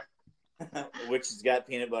 which has got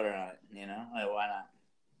peanut butter on it. You know, like, why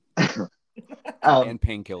not? And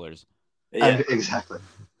painkillers. Yeah, exactly.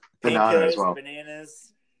 Banana as well.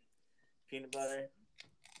 Bananas, peanut butter,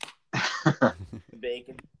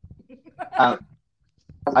 bacon.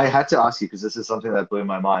 I had to ask you because this is something that blew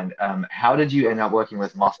my mind. How did you end up working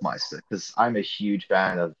with Mothmeister? Because I'm a huge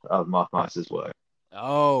fan of Mothmeister's work.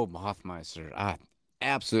 Oh, Mothmeister. I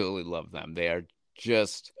absolutely love them. They are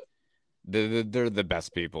just they're the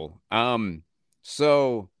best people.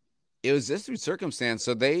 So it was just through circumstance.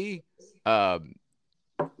 So they I've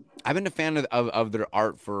been a fan of their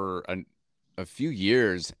art for a few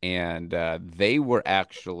years, and they were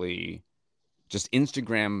actually just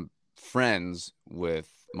Instagram friends with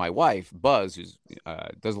my wife, Buzz, who's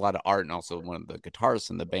does a lot of art and also one of the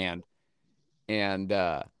guitarists in the band. And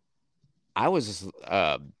I was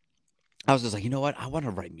just like, you know what? I want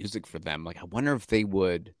to write music for them. Like, I wonder if they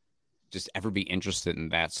would just ever be interested in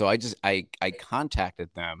that. So I contacted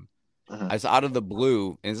them. I was out of the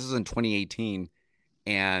blue, and this is in 2018.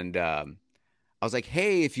 And I was like,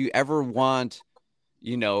 hey, if you ever want,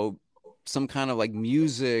 some kind of like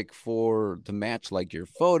music to match like your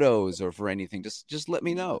photos or for anything, just let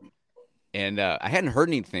me know. And I hadn't heard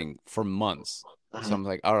anything for months. So I'm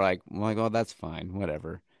like, all right. I'm like, oh, that's fine.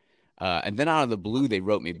 Whatever. And then out of the blue, they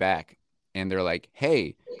wrote me back and they're like,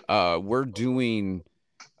 hey, we're doing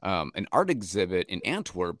an art exhibit in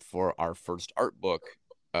Antwerp for our first art book.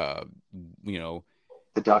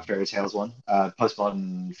 The Dark Fairy Tales one,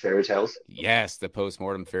 postmodern fairy tales. Yes, the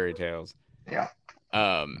postmortem fairy tales. Yeah.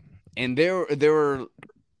 And they were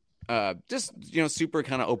just super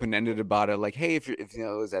kind of open ended about it. Like, hey, if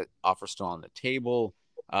is that offer still on the table?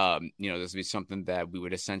 This would be something that we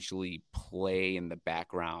would essentially play in the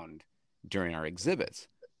background during our exhibits.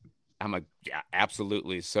 I'm like, yeah,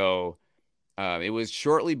 absolutely. So it was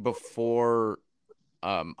shortly before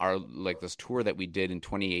our this tour that we did in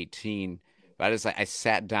 2018. But I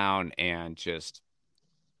sat down and just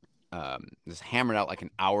hammered out like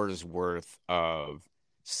an hour's worth of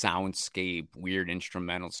soundscape, weird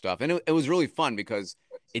instrumental stuff. And it was really fun because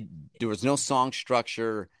there was no song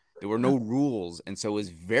structure. There were no rules. And so it was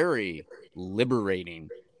very liberating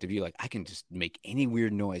to be like, I can just make any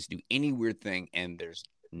weird noise, do any weird thing, and there's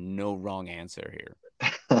no wrong answer here.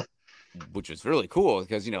 Which was really cool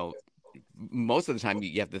because, most of the time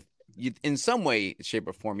you have to, in some way, shape,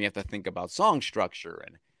 or form, you have to think about song structure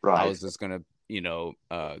and how is this going to,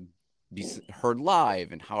 be heard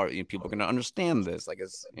live and how are people going to understand this? Like,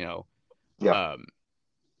 it's, Yeah.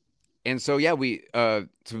 And so, yeah, we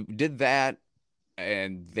did that.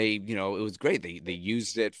 And they, it was great. They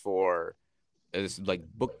used it for this like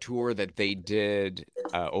book tour that they did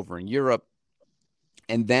over in Europe.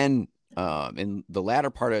 And then in the latter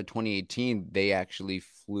part of 2018, they actually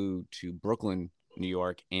flew to Brooklyn, New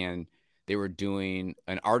York, and they were doing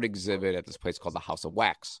an art exhibit at this place called the House of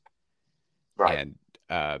Wax. Right.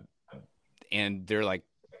 And they're like,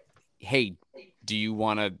 hey, do you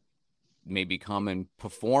want to maybe come and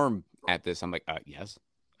perform at this? I'm like, yes,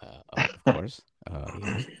 of course.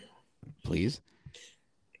 Yeah, please.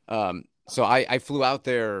 So I flew out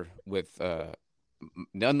there with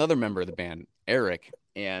another member of the band, Eric,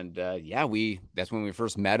 and that's when we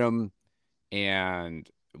first met him, and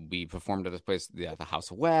we performed at this place, the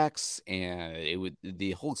House of Wax, and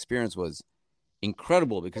the whole experience was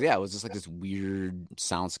incredible because it was just like this weird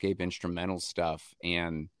soundscape instrumental stuff,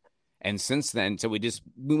 and since then, so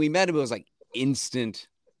when we met him, it was like instant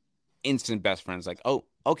best friends. Like, oh,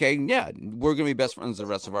 okay, yeah, we're gonna be best friends the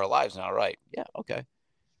rest of our lives now, right? Yeah, okay.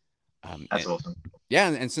 That's awesome. Yeah,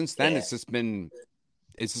 and since then, it's just been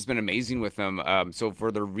amazing with them. So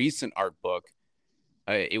for the recent art book,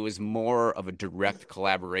 it was more of a direct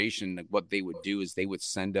collaboration. Like what they would do is they would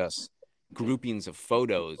send us groupings of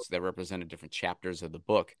photos that represented different chapters of the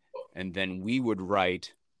book, and then we would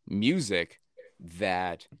write music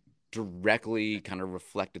that directly kind of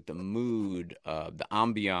reflected the mood, the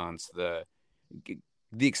ambiance, the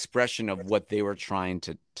expression of what they were trying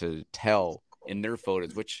to tell in their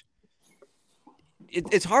photos, which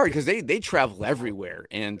it's hard because they travel everywhere,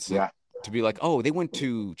 and to be like, oh, they went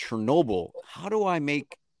to Chernobyl. How do I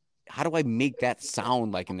make that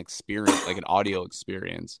sound like an experience, like an audio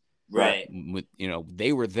experience? Right.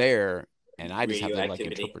 They were there, and I just have to like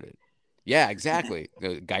Radioactivity. interpret it. Yeah, exactly.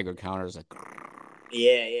 The Geiger counter is like,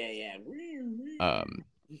 Yeah. um,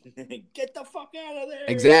 Get the fuck out of there.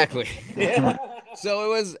 exactly. Yeah. So it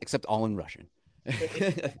was, except all in Russian.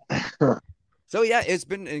 So yeah, it's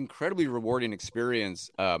been an incredibly rewarding experience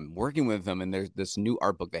working with them, and there's this new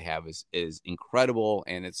art book they have is incredible,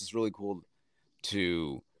 and it's just really cool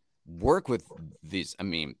to work with these. I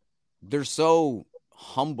mean, they're so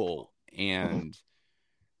humble,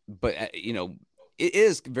 but it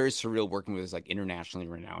is very surreal working with like internationally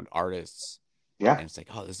renowned artists. Yeah. And it's like,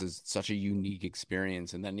 oh, this is such a unique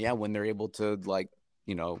experience. And then when they're able to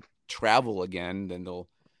travel again, then they'll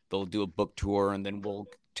do a book tour, and then we'll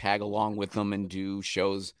tag along with them and do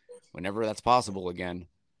shows whenever that's possible again.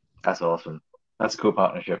 That's awesome. That's a cool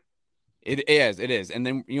partnership. It is. And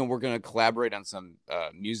then, we're going to collaborate on some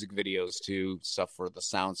music videos too, stuff for the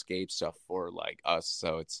soundscape, stuff for like us.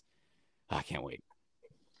 So I can't wait.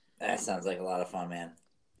 That sounds like a lot of fun, man.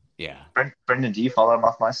 Yeah. Brendan, do you follow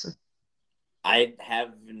Mothmeister? I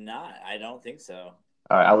have not. I don't think so.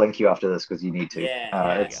 All right, I'll link you after this because you need to.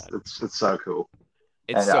 Yeah. It's so cool.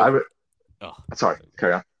 It's sorry,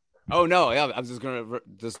 carry on. Oh no, yeah, I was just gonna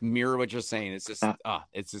just mirror what you're saying. It's just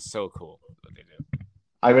it's just so cool what they do.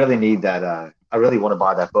 I really need that. I really want to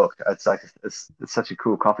buy that book. It's like it's such a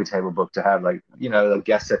cool coffee table book to have. Like the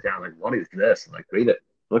guests sit down like, what is this? I'm like, read it,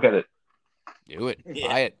 look at it, do it, Yeah.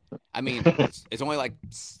 buy it. I mean, it's only like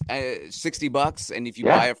 $60, and if you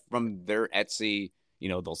buy it from their Etsy,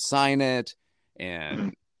 they'll sign it,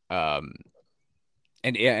 and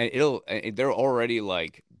they're already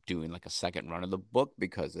like doing like a second run of the book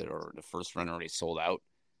because the first run already sold out.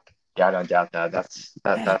 Yeah, I don't doubt that.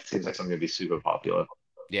 That seems like something to be super popular.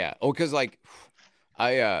 Yeah. Oh, because like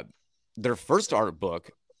their first art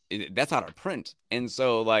book, that's out of print, and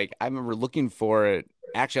so like I remember looking for it.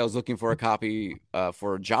 Actually, I was looking for a copy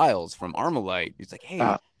for Giles from Armalite. He's like,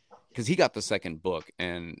 hey, because he got the second book,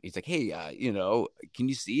 and he's like, hey, can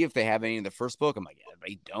you see if they have any in the first book? I'm like, yeah,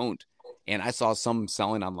 they don't. And I saw some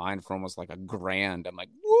selling online for almost like $1,000. I'm like,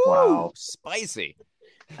 woo, Wow. spicy.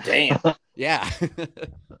 Damn. Yeah.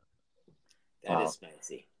 That is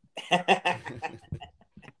spicy.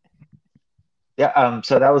 Yeah.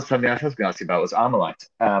 So that was something else I was going to ask you about was Armalite.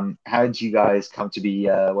 How did you guys come to be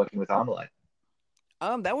working with Armalite?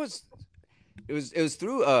 It was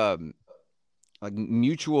through like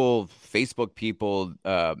mutual Facebook people.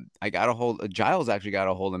 Giles actually got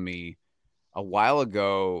a hold of me a while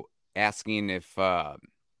ago asking if I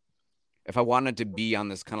wanted to be on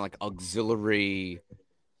this kind of like auxiliary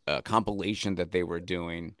compilation that they were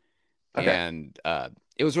doing. Okay. And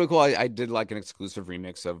it was really cool. I did like an exclusive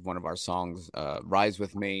remix of one of our songs, Rise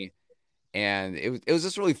With Me. And it was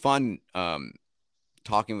just really fun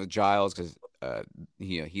talking with Giles because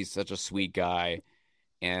he's such a sweet guy.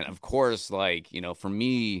 And of course, like, for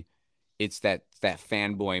me, it's that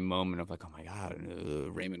fanboy moment of like, oh my God,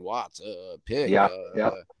 Raymond Watts, Pig. Yeah.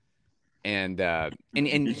 And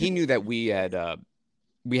he knew that we had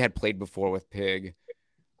played before with Pig.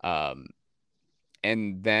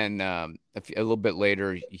 And then a little bit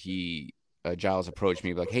later, Giles approached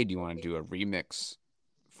me like, hey, do you want to do a remix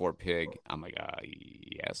for Pig? I'm like,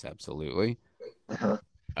 yes, absolutely. Uh-huh.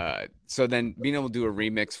 So then being able to do a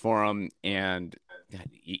remix for him and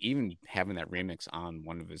even having that remix on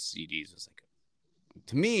one of his CDs was like,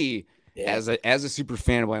 to me, as a super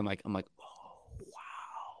fanboy, I'm like, oh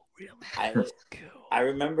wow, really? I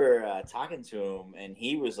remember talking to him, and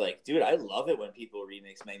he was like, dude, I love it when people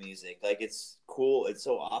remix my music. Like, it's cool. It's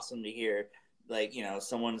so awesome to hear, like,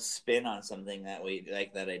 someone's spin on something that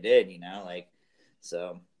that I did, like,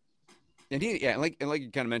 so. And like you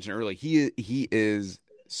kind of mentioned earlier, he is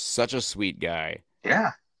such a sweet guy.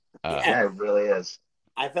 Yeah. Yeah, it really is.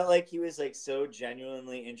 I felt like he was like so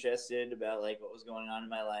genuinely interested about like what was going on in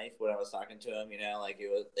my life when I was talking to him, like it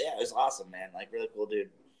was awesome, man. Like really cool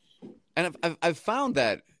dude. And I've found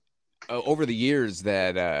that over the years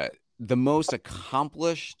that the most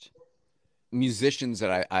accomplished musicians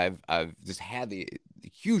that I've just had the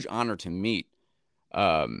huge honor to meet,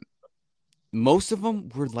 most of them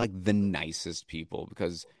were like the nicest people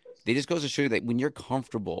because they just goes to show you that when you're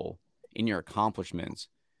comfortable in your accomplishments,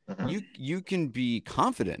 you can be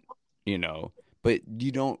confident, but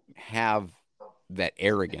you don't have that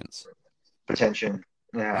arrogance, pretension.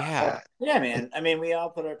 Yeah, man. I mean, we all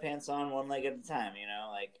put our pants on one leg at a time,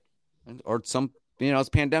 like. Or some, it's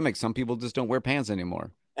pandemic. Some people just don't wear pants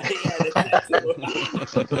anymore.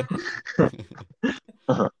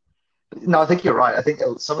 No, I think you're right. I think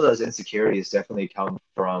some of those insecurities definitely come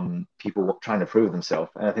from people trying to prove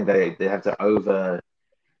themselves, and I think they have to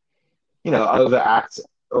overact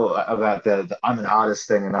about the I'm an artist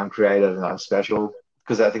thing and I'm creative and I'm special,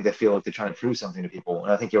 because I think they feel like they're trying to prove something to people.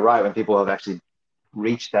 And I think you're right, when people have actually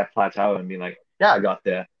reached that plateau and be like, yeah, I got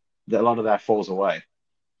there, a lot of that falls away.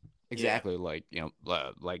 Exactly. Like,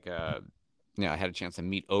 I had a chance to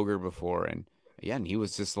meet Ogre before, and he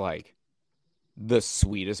was just like the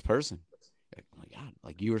sweetest person. Like, oh my God,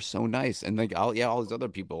 like you were so nice. And like, all these other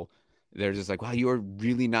people, they're just like, wow, you are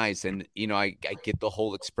really nice. And, I get the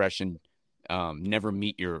whole expression, never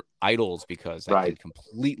meet your idols, because that can Right.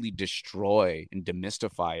 completely destroy and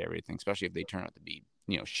demystify everything, especially if they turn out to be,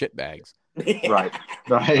 shitbags. Right.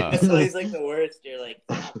 Right. That's always like the worst. You're like,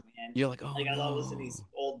 fuck, man. You're like, oh, like I love listening to no. these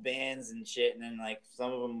old bands and shit, and then like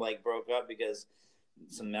some of them like broke up because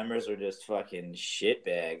some members were just fucking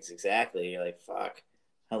shitbags. Exactly. You're like, fuck.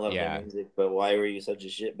 I love Yeah. their music, but why were you such a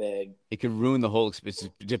shitbag? It could ruin the whole experience.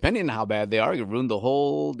 Depending on how bad they are, it could ruin the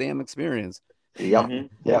whole damn experience. Yep. Mhm.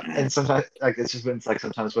 Yep. And sometimes, like, it's just when it's like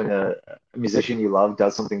sometimes when a musician you love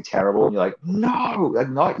does something terrible, and you're like, no, like,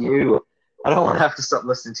 not you. I don't want to have to stop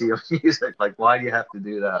listening to your music. Like, why do you have to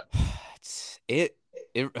do that?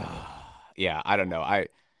 Yeah, I don't know.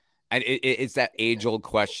 It's that age old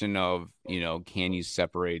question of, can you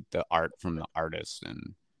separate the art from the artist?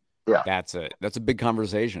 And Yeah. that's a big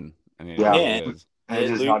conversation. I mean, Yeah. it is. And it's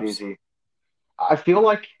It just not loops. easy. I feel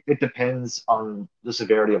like it depends on the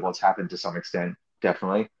severity of what's happened to some extent,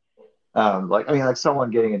 definitely. Like, I mean, like someone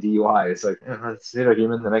getting a DUI, it's like, they're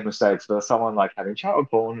human, they make mistakes, but someone like having child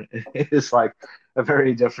porn is like a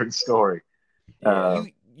very different story. Yeah.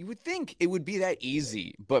 You would think it would be that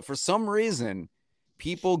easy, but for some reason,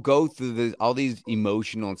 people go through all these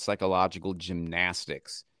emotional and psychological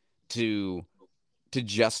gymnastics to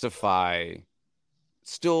justify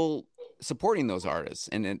still supporting those artists,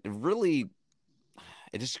 and it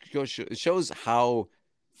just it shows how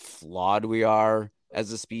flawed we are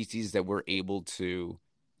as a species, that we're able to,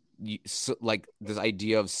 like, this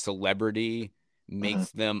idea of celebrity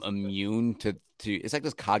makes them immune to it's like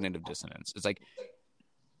this cognitive dissonance. It's like,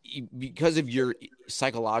 because of your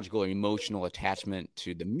psychological or emotional attachment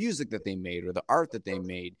to the music that they made or the art that they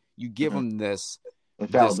made, you give them this kind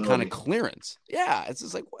Infallibility. of clearance. Yeah, it's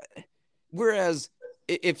just like, what? Whereas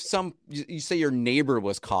if you say your neighbor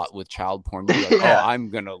was caught with child porn, you'd be like, Yeah. oh, I'm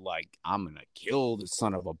gonna kill the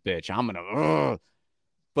son of a bitch. I'm gonna.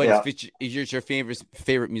 But Yeah. if it's your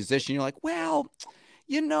favorite musician, you're like, well,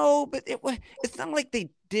 but it's not like they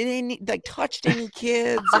did any, like, touched any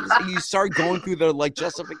kids. You start going through the like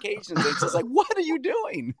justifications. And it's just like, what are you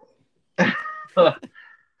doing? No,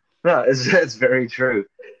 it's very true.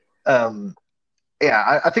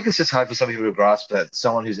 Yeah, I think it's just hard for some people to grasp that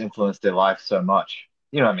someone who's influenced their life so much.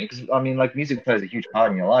 You know what I mean? Because I mean, like, music plays a huge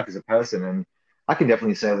part in your life as a person, and I can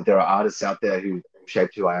definitely say that there are artists out there who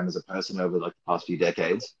shaped who I am as a person over like the past few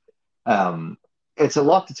decades. Um, it's a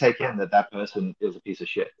lot to take in that that person is a piece of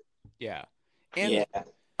shit. Yeah, and Yeah.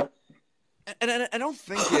 and I don't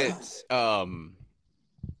think it's and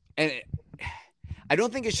I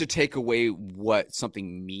don't think it should take away what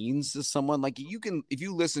something means to someone. Like, you can, if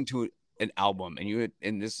you listen to an album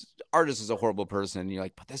and this artist is a horrible person, and you're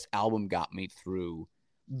like, but this album got me through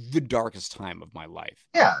the darkest time of my life.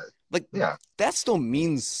 Yeah, Like, yeah, that still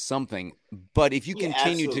means something. But if you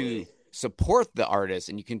continue absolutely. to support the artist,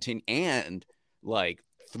 and you continue and like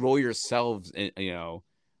throw yourselves, on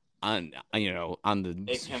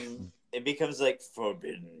the It becomes like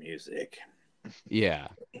forbidden music. yeah.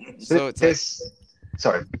 So it's like, this.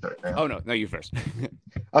 Sorry. oh no, you first.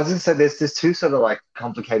 I was going to say there's two sort of like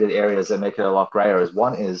complicated areas that make it a lot grayer. Is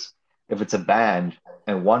one is if it's a band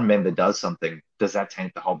and one member does something, does that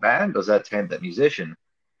taint the whole band? Does that taint that musician?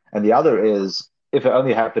 And the other is if it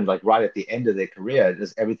only happened like right at the end of their career,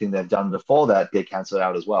 does everything they've done before that get canceled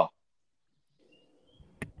out as well?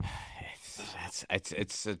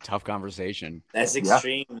 It's a tough conversation. That's Yeah.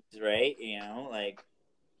 extremes, right? Like,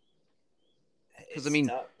 Because, it's I mean,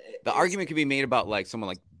 tough. the argument could be made about like someone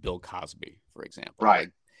like Bill Cosby, for example. Right.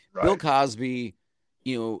 Like, Bill Cosby,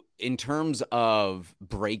 in terms of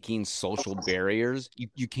breaking social barriers,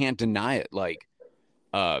 you can't deny it. Like,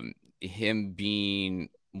 him being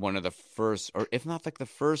one of the first, or if not like the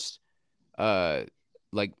first,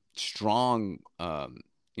 like strong,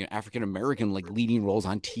 African American like leading roles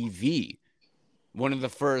on TV. One of the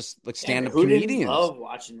first like stand-up Who comedians. didn't love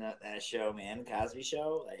watching that show, man? Cosby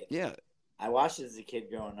Show. Like, Yeah. I watched it as a kid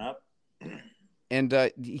growing up. And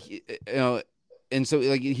and so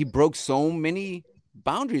like he broke so many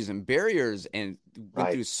boundaries and barriers and went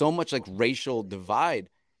Right. through so much like racial divide.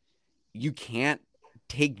 You can't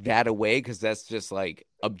take that away because that's just like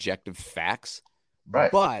objective facts.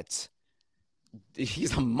 Right. But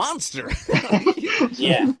he's a monster.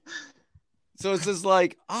 Yeah. So it's just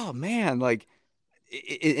like, oh man, like,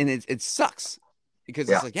 it sucks because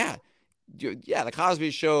it's like, yeah, the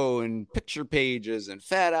Cosby Show and picture pages and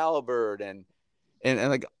Fat Albert and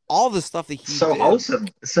like all the stuff that he So did. wholesome,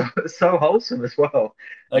 so wholesome as well.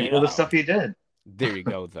 Like all the stuff he did. There you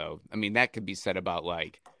go, though. I mean, that could be said about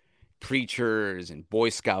like preachers and Boy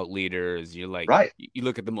Scout leaders. You're like, Right. you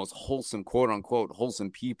look at the most wholesome, quote unquote,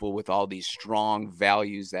 wholesome people with all these strong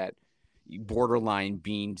values that borderline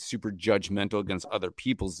being super judgmental against other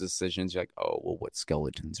people's decisions. You're like, oh, well, what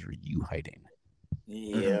skeletons are you hiding?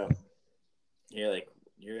 Yeah. You're like,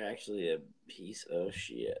 you're actually a piece of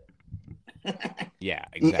shit. Yeah,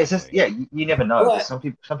 exactly. It's just, you never know. But- Some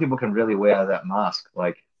people can really wear that mask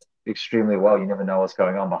like extremely well. You never know what's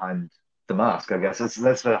going on behind the mask. I guess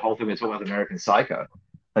that's the whole thing we talk about American Psycho.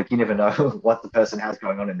 Like you never know what the person has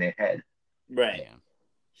going on in their head. Right. Yeah.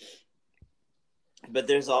 But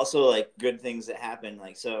there's also like good things that happen.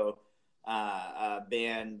 Like, so a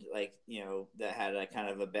band like, you know, that had a kind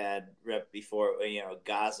of a bad rep before, you know,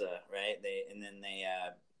 Gaza, right? They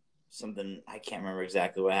something, I can't remember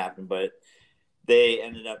exactly what happened, but they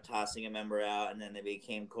ended up tossing a member out, and then they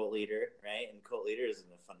became Cult Leader, right? And Cult Leader is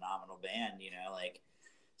a phenomenal band, you know, like,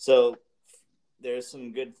 so there's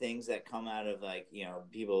some good things that come out of like, you know,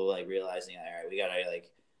 people like realizing, all right, we gotta like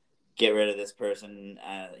get rid of this person,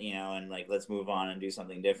 you know, and like let's move on and do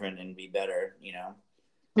something different and be better, you know.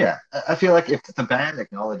 Yeah, I feel like if the band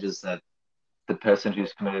acknowledges that the person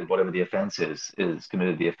who's committed whatever the offense is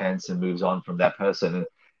committed the offense and moves on from that person, and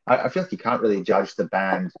I feel like you can't really judge the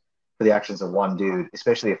band for the actions of one dude,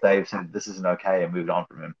 especially if they've said this isn't okay and moved on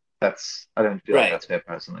from him. I don't feel like that's fair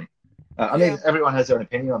personally. I mean, everyone has their own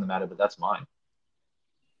opinion on the matter, but that's mine.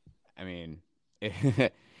 I mean,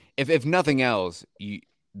 if nothing else,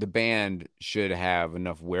 the band should have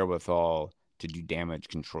enough wherewithal to do damage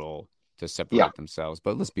control to separate themselves.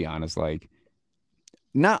 But let's be honest, like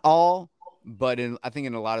not all, but I think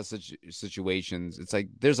in a lot of situations, it's like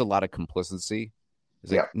there's a lot of complicity.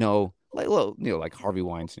 It's like no, like well, you know, like Harvey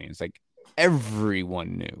Weinstein. It's like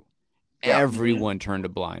everyone knew, everyone turned a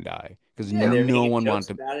blind eye because no one wanted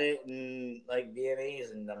to about it and like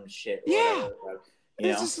VMAs and dumb shit. Yeah,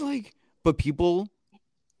 it's just like, but people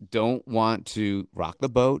don't want to rock the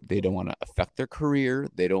boat. They don't want to affect their career.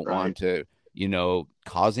 They don't want to, you know,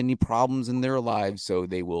 cause any problems in their lives. So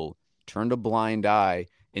they will turn a blind eye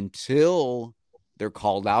until they're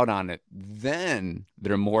called out on it. Then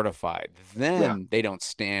they're mortified. Then they don't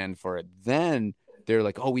stand for it. Then they're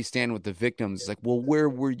like, oh, we stand with the victims. It's like, well, where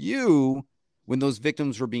were you when those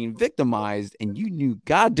victims were being victimized and you knew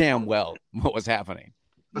goddamn well what was happening?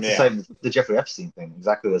 It's the same, the Jeffrey Epstein thing,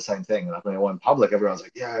 exactly the same thing. Like when it went public, everyone's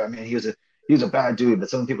like, yeah, I mean, he was a bad dude. But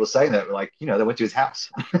some people saying that were like, you know, they went to his house.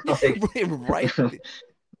 Like, right.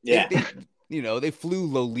 They, you know, they flew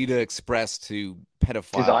Lolita Express to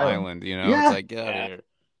Pedophile Island. You know, it's like,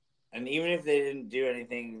 and even if they didn't do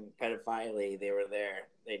anything pedophile, they were there.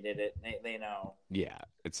 They did it. They know. Yeah,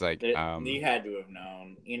 it's like you had to have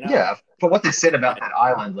known. You know. Yeah, but what they said about that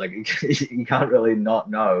island, like you can't really not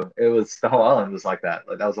know. It was the whole island was like that.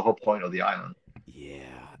 Like that was the whole point of the island. Yeah,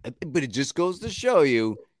 but it just goes to show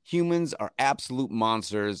you humans are absolute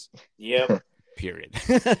monsters. Yep. Period.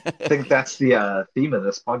 I think that's the theme of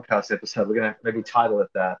this podcast episode. We're gonna maybe title it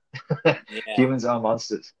that. Humans are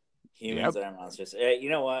monsters. Humans are monsters.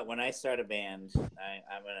 You know what? When I start a band,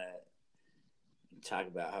 I'm gonna talk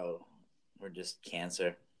about how we're just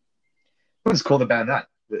cancer. We'll just call the band that.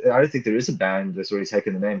 I don't think there is a band that's already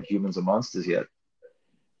taken the name Humans are Monsters yet.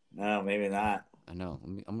 No, maybe not. I know.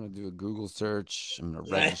 I'm gonna do a Google search. I'm gonna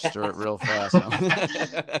register it real fast.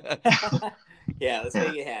 Yeah, let's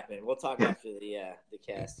make it happen. We'll talk after the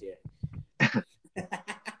cast here.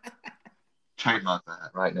 Trademark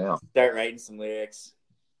that right now. Start writing some lyrics.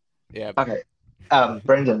 Yeah. Okay.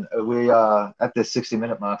 Brendan, we are at the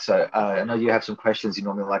 60-minute mark, so I know you have some questions you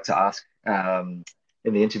normally like to ask in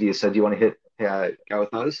the interview. So do you want to go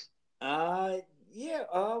with those? Yeah.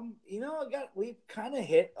 You know, we kind of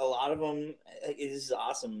hit a lot of them. It is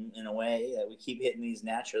awesome in a way that we keep hitting these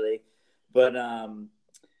naturally. But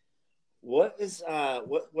what's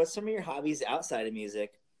some of your hobbies outside of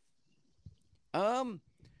music?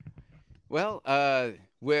 Well,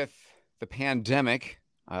 with the pandemic,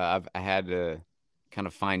 I had to kind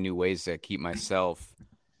of find new ways to keep myself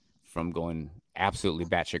from going absolutely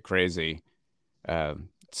batshit crazy. Or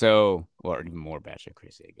even more batshit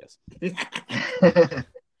crazy, I guess.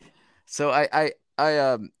 So I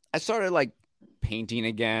started like painting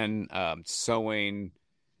again, sewing,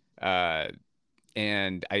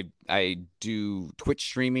 and I do Twitch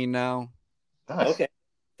streaming now. Okay.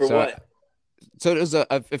 For what? So there's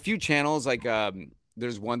a few channels like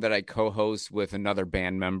there's one that I co-host with another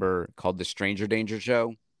band member called the Stranger Danger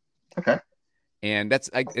Show. Okay. And that's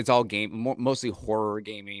it's all mostly horror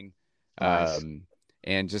gaming. Nice.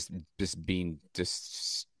 And just being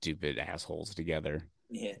just stupid assholes together.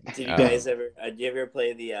 Yeah. Did you guys ever? Did you ever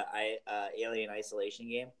play the Alien Isolation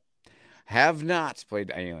game? Have not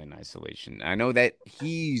played Alien Isolation. I know that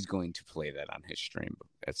he's going to play that on his stream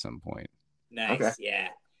at some point. Nice. Okay. Yeah.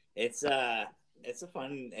 It's a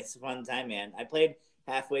fun time, man. I played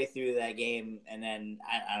halfway through that game, and then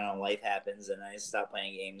I don't know, life happens, and I stopped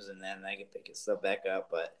playing games, and then I can pick stuff back up.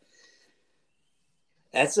 But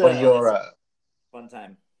that's a fun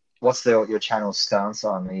time. What's your channel's stance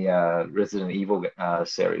on the Resident Evil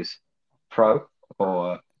series? Pro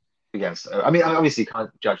or against? I mean, obviously you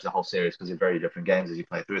can't judge the whole series because they're very different games as you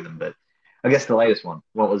play through them. But I guess the latest one.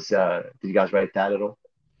 What was? Did you guys rate that at all?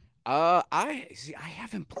 I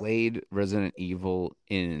haven't played Resident Evil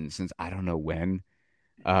since I don't know when.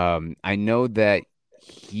 I know that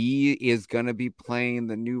he is gonna be playing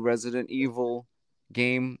the new Resident Evil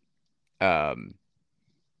game. But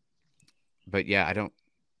yeah, I don't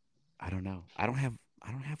know. I don't have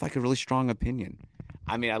like a really strong opinion.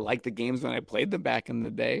 I mean, I like the games when I played them back in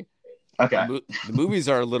the day. Okay. The movies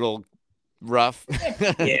are a little rough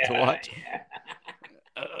to watch. Yeah.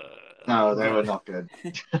 No, they were not good.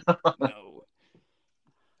 No.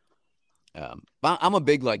 But I'm a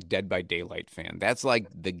big like Dead by Daylight fan. That's like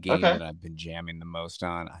the game that I've been jamming the most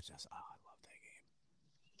on. I love that game.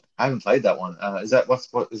 I haven't played that one. Is that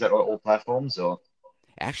is that all platforms or?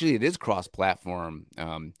 Actually, it is cross-platform.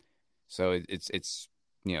 So it's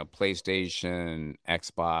PlayStation,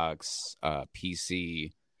 Xbox,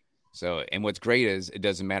 PC. So, and what's great is it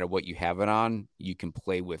doesn't matter what you have it on, you can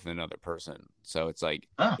play with another person. So it's like,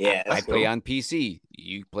 I play on PC,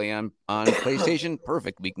 you play on PlayStation,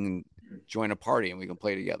 perfect. We can join a party and we can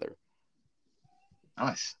play together.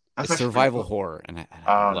 Nice. It's survival horror, and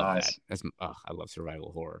I love nice. that. I love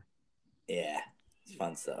survival horror. Yeah, it's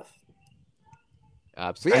fun stuff.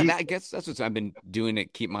 So yeah, I guess that's what I've been doing to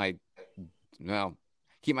keep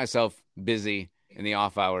myself busy in the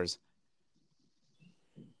off hours.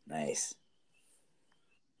 Nice.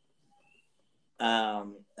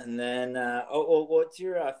 And then, what's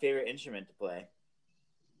your favorite instrument to play?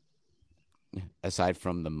 Aside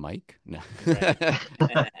from the mic, no.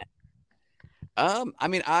 Right. I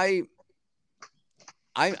mean,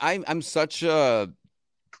 I'm such a,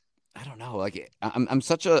 I don't know, like I'm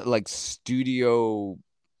such a like studio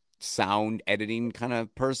sound editing kind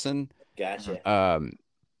of person. Gotcha.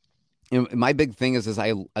 My big thing is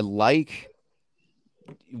I like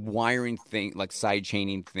wiring things, like side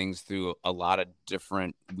chaining things through a lot of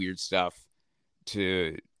different weird stuff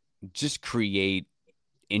to just create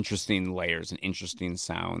interesting layers and interesting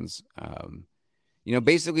sounds.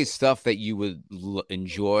 Basically stuff that you would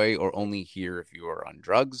enjoy or only hear if you were on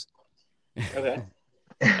drugs. Okay.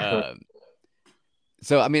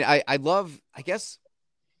 So I mean, I love, I guess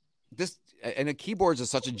this, and a keyboards is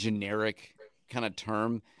such a generic kind of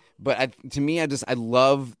term, but to me, I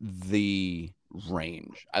love the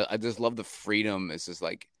range. I just love the freedom. It's just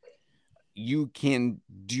like you can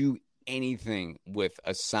do anything with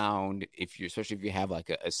a sound especially if you have like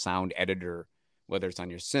a sound editor, whether it's on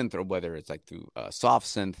your synth or whether it's like through a soft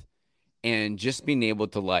synth, and just being able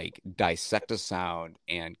to like dissect a sound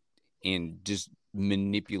and just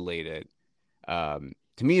manipulate it. To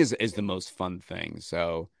me is the most fun thing.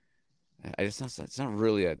 So it's not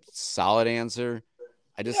really a solid answer.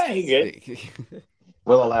 I just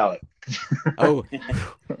we'll allow it. Oh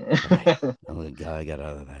God, I got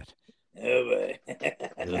out of that. Oh boy.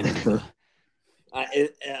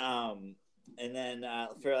 And then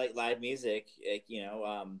for like live music, like,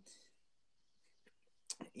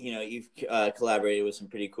 you've collaborated with some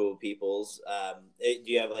pretty cool peoples. Do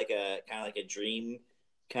you have like a kind of like a dream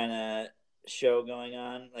kind of show going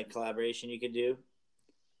on, like collaboration you could do?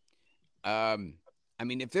 I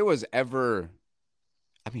mean, if there was ever,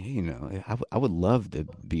 I would love to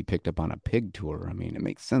be picked up on a pig tour. I mean, it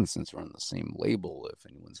makes sense since we're on the same label, if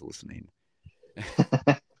anyone's listening.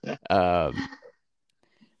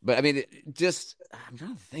 But I mean, I'm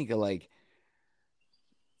trying to think of like,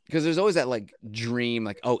 because there's always that like dream,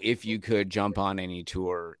 like, oh, if you could jump on any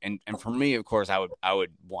tour, and for me, of course, I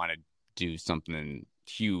would want to do something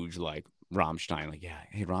huge like Rammstein. Like, yeah,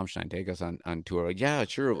 hey, Rammstein, take us on tour. Like, yeah,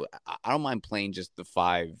 sure. I don't mind playing just the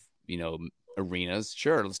 5, arenas.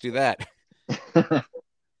 Sure, let's do that.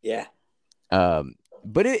 Yeah.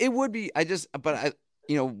 But it would be.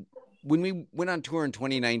 When we went on tour in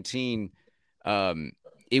 2019,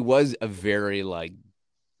 it was a very like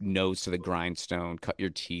nose to the grindstone, cut your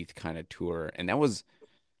teeth kind of tour, and that was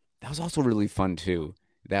that was also really fun too.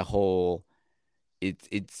 That whole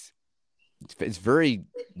it's very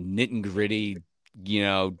knit and gritty,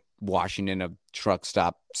 washing in a truck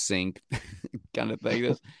stop sink kind of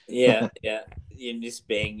thing. Yeah. You just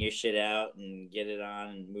bang your shit out and get it on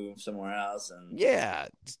and move somewhere else and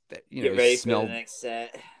get ready for the next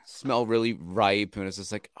set. Smell really ripe, and it's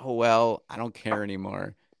just like, oh well, I don't care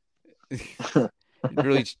anymore. It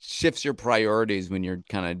really shifts your priorities when you're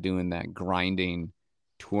kind of doing that grinding,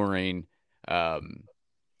 touring.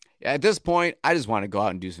 At this point, I just want to go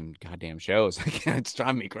out and do some goddamn shows. It's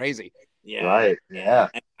driving me crazy. Yeah, right. Yeah.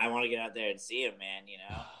 I want to get out there and see him, man.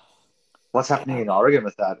 What's happening in Oregon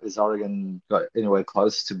with that? Is Oregon got anywhere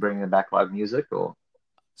close to bringing back live music, or?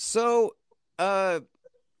 So,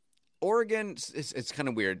 Oregon, it's kind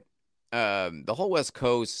of weird. The whole West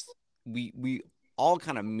Coast, we all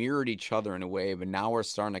kind of mirrored each other in a way, but now we're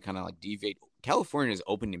starting to kind of like deviate. California is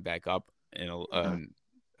opening back up in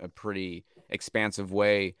a pretty expansive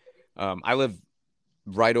way. I live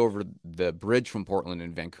right over the bridge from Portland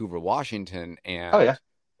in Vancouver, Washington, and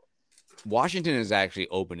Washington is actually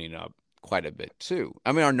opening up quite a bit too.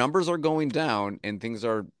 I mean, our numbers are going down and things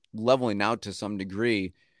are leveling out to some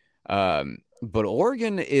degree. But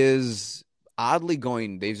Oregon is oddly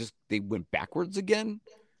going, they went backwards again.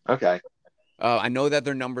 Okay. I know that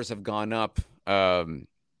their numbers have gone up from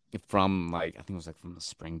I think it was from the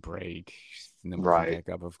spring break. Numbers back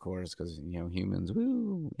up, of course, because humans.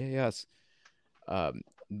 Woo, yes.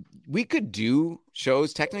 We could do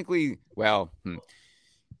shows technically. Well,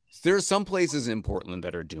 there are some places in Portland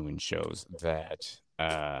that are doing shows that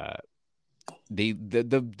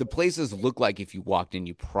the places look like if you walked in,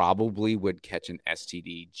 you probably would catch an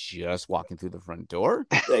STD just walking through the front door.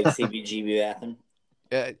 Like CBGB bathroom.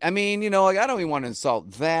 I mean, I don't even want to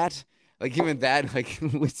insult that. Even that,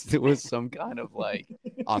 there was some kind of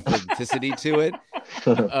authenticity to it.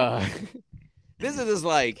 This is just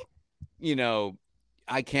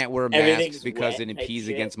I can't wear masks because it impedes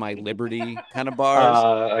against my liberty kind of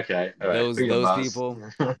bars. Okay. Right. Those people.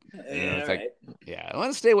 I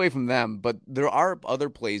want to stay away from them. But there are other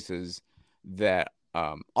places that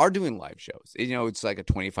are doing live shows. It's like a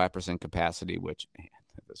 25% capacity, which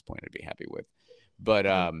at this point I'd be happy with.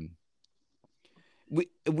 But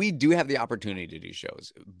we do have the opportunity to do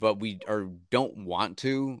shows, but we don't want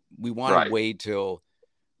to. We want to wait till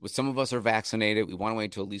some of us are vaccinated. We want to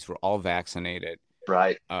wait till at least we're all vaccinated.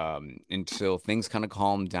 Right. Until things kind of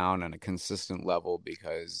calm down on a consistent level,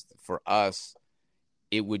 because for us,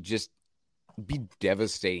 it would just be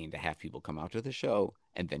devastating to have people come out to the show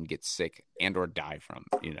and then get sick and or die from,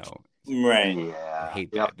 Right. Yeah. I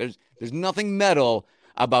hate that. There's nothing metal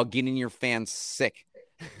about getting your fans sick.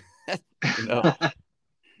 No.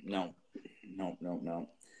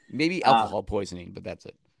 Maybe alcohol poisoning, but that's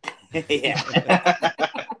it. Yeah.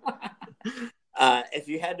 If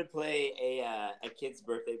you had to play a kid's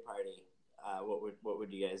birthday party, what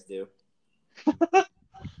would you guys do?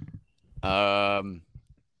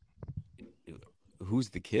 Who's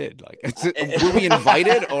the kid? Were we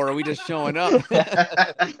invited or are we just showing up?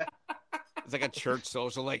 It's like a church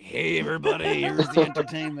social. Hey everybody, here's the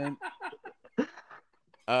entertainment.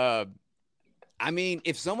 I mean,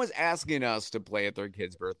 if someone's asking us to play at their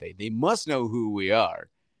kid's birthday, they must know who we are,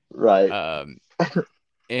 right?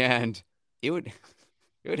 And it would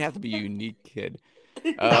have to be a unique kid.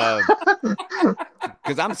 Because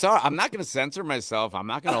I'm sorry, I'm not going to censor myself. I'm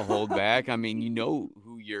not going to hold back. I mean,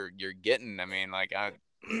 who you're getting. I mean,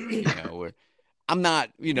 I'm not.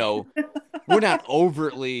 We're not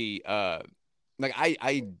overtly.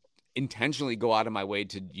 I intentionally go out of my way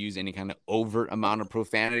to use any kind of overt amount of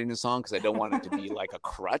profanity in the song because I don't want it to be like a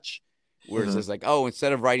crutch. Where it's just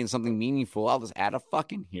instead of writing something meaningful, I'll just add a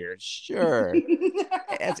fucking here. Sure.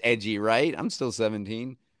 That's edgy, right? I'm still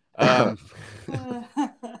 17. But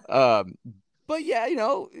yeah,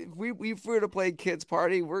 if we were to play kids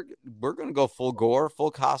party, we're gonna go full gore,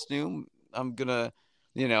 full costume. I'm gonna,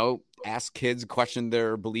 ask kids, question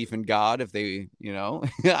their belief in God if they,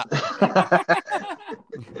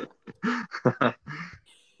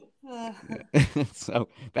 So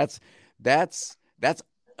that's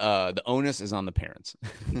the onus is on the parents.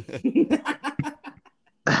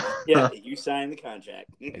 Yeah, you signed the contract.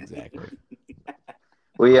 Exactly.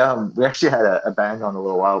 We actually had a band on a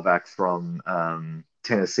little while back from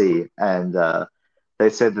Tennessee, and they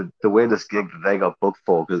said that the weirdest gig that they got booked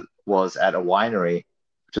for was at a winery,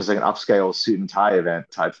 which is like an upscale suit and tie event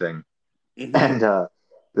type thing. Mm-hmm. And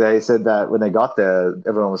they said that when they got there,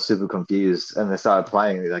 everyone was super confused, and they started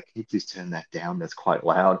playing. They're like, "Can you please turn that down? That's quite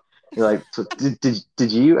loud." You're like, so did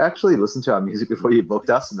you actually listen to our music before you booked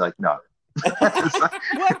us? And they're like, no.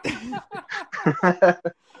 What?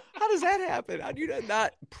 does that happen? How do you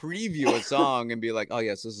not preview a song and be like, oh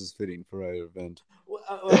yes, this is fitting for our event?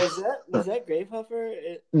 Was that Grave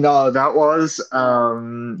Huffer? No, that was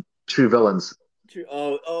True Villains. True.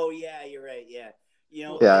 Oh yeah, you're right. Yeah,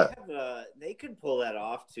 Yeah. they could pull that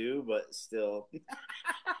off too, but still.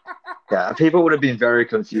 Yeah, people would have been very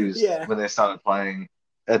confused Yeah. when they started playing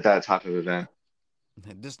at that type of event.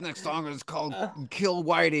 This next song is called "Kill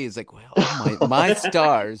Whitey." It's like, well, oh my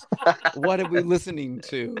stars, what are we listening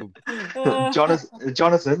to?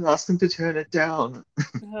 Jonathan, ask him to turn it down.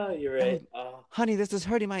 Oh, you're right. Honey, this is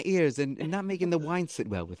hurting my ears and not making the wine sit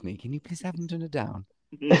well with me. Can you please have him turn it down?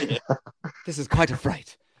 This is quite a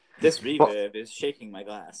fright. This reverb is shaking my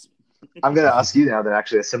glass. I'm going to ask you now then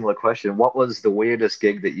actually a similar question. What was the weirdest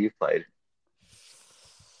gig that you played?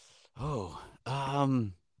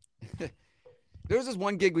 There was this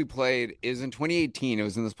one gig we played. It was in 2018. It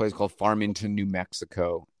was in this place called Farmington, New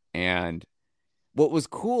Mexico. And what was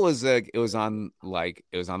cool is that it was on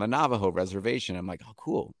the Navajo reservation. I'm like, oh,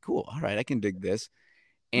 cool. All right, I can dig this.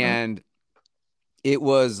 And it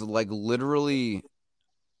was like literally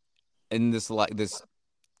in this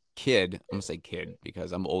kid. I'm gonna say kid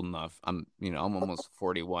because I'm old enough. I'm almost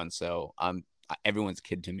 41, so everyone's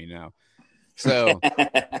kid to me now. So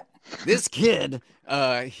this kid,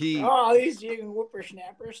 these young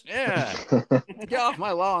whippersnappers. Yeah, get off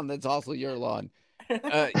my lawn. That's also your lawn.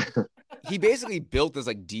 He basically built this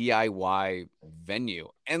like DIY venue,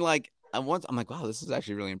 and like I'm like, wow, this is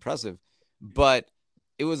actually really impressive. But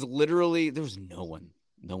it was literally there was no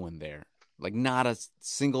one there, like not a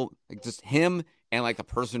single, like just him and like the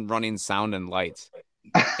person running sound and lights,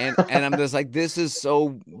 and I'm just like, this is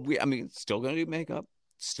so weird. I mean, still gonna do makeup,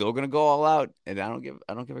 still gonna go all out, and I don't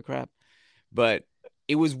give a crap. But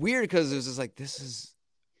it was weird because it was just like, this is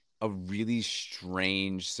a really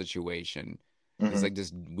strange situation. It's like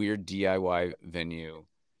this weird DIY venue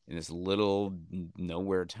in this little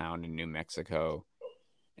nowhere town in New Mexico.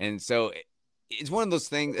 And so it's one of those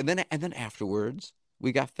things. And then afterwards,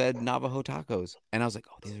 we got fed Navajo tacos. And I was like,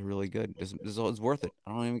 oh, these are really good. This is worth it.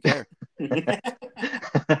 I don't even care.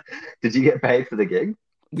 Did you get paid for the gig?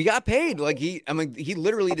 We got paid. Like he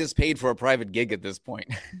literally just paid for a private gig at this point,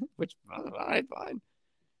 which, all right, fine.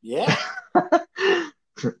 Yeah.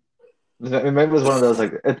 Maybe it was one of those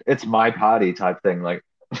like it's my party type thing. Like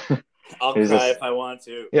I'll cry if I want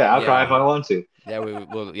to. Yeah, I'll cry if I want to.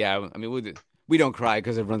 Yeah, I mean we don't cry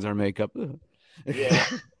because it runs our makeup. Yeah,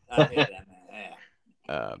 I hate that, man.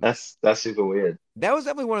 Yeah. That's super weird. That was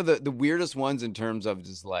definitely one of the weirdest ones in terms of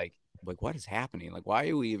just like what is happening? Like, why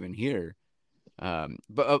are we even here?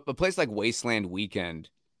 But a place like Wasteland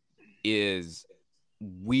Weekend is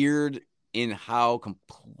weird in how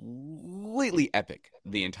completely epic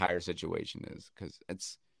the entire situation is. Because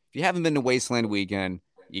if you haven't been to Wasteland Weekend,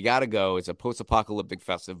 you got to go. It's a post-apocalyptic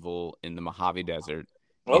festival in the Mojave Desert.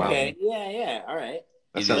 Okay. Yeah. All right.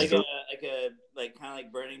 That Like sounds kind of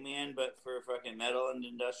like Burning Man, but for fucking metal and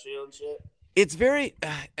industrial and shit. It's very.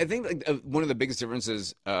 I think like one of the biggest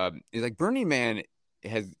differences is like Burning Man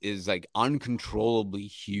is like uncontrollably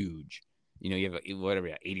huge. You have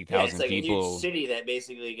whatever 80,000 it's like people. a huge city that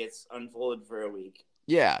basically gets unfolded for a week.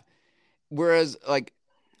 Yeah. Whereas like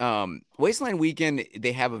Wasteland Weekend,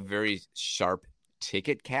 they have a very sharp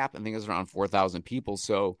ticket cap. I think it's around 4,000 people.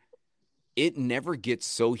 So it never gets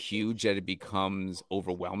so huge that it becomes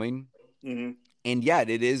overwhelming. Mm-hmm. And yet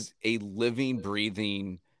it is a living,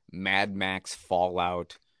 breathing Mad Max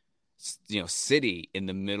Fallout, city in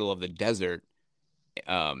the middle of the desert.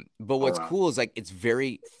 But what's cool is like it's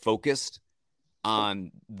very focused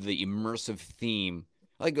on the immersive theme,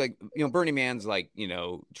 like Burning Man's like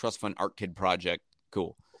trust fund art kid project,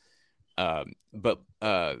 cool. But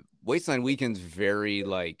Wasteland Weekend's very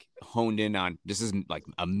like honed in on this is like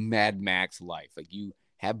a Mad Max life. Like you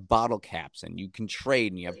have bottle caps and you can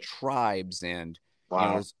trade and you have tribes and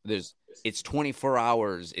there's it's 24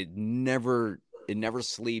 hours. It never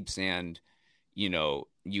sleeps and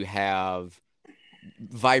you have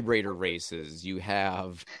vibrator races, you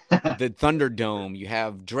have the Thunderdome, you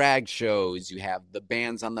have drag shows, you have the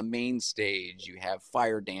bands on the main stage, you have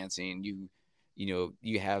fire dancing,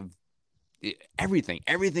 you have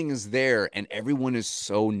everything is there, and everyone is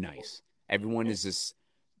so nice. Everyone is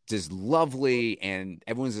just lovely, and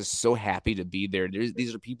everyone's just so happy to be there.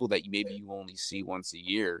 These are people that maybe you only see once a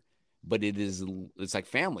year, but it's like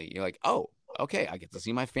family. You're like, oh, okay, I get to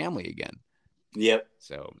see my family again. Yep.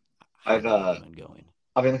 So I've been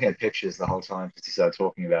looking at pictures the whole time since you started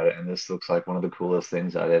talking about it, and this looks like one of the coolest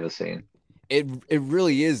things I've ever seen. It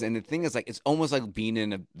really is, and the thing is, like, it's almost like being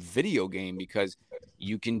in a video game because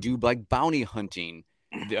you can do like bounty hunting.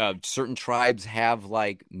 Certain tribes have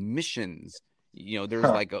like missions. There's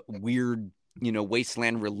like a weird,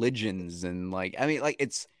 wasteland religions and like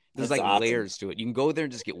there's That's like awesome. layers to it. You can go there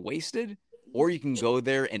and just get wasted, or you can go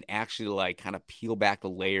there and actually like kind of peel back the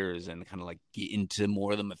layers and kind of like get into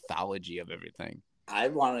more of the mythology of everything. I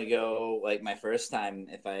want to go like my first time.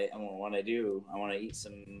 If I want to eat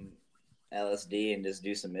some LSD and just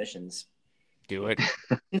do some missions. Do it.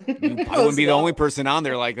 You probably wouldn't be the only person on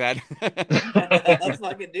there like that. Let's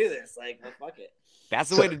fucking do this. Like, well, fuck it. That's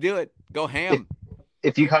the way to do it. Go ham.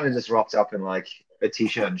 If you kind of just rocked up in like a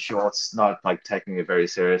t-shirt and shorts, not like taking it very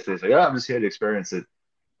seriously, it's like, oh, I'm just here to experience it,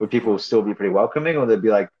 would people still be pretty welcoming, or they'd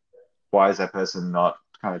be like, why is that person not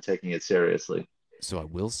kind of taking it seriously? So I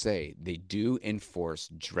will say they do enforce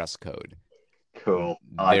dress code. Cool.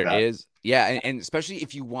 I like that. Yeah, and especially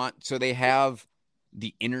if you want, so they have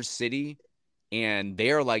the inner city, and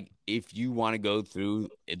they are like, if you want to go through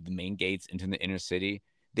the main gates into the inner city,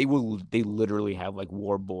 they literally have like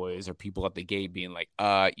war boys or people at the gate being like,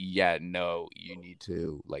 yeah, no, you need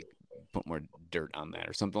to like put more dirt on that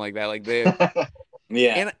or something like that. Like they,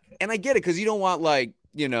 Yeah. And I get it, because you don't want like,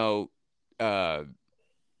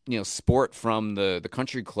 sport from the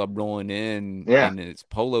country club rolling in in its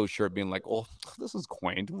polo shirt being like, oh, this is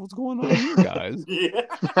quaint. What's going on here, guys?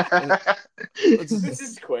 This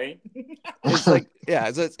is quaint. It's like,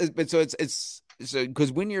 yeah. So it's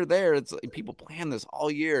because when you're there, it's like people plan this all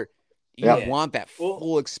year. You want that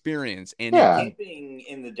full experience. And camping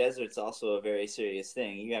in the desert's also a very serious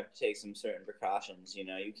thing. You have to take some certain precautions.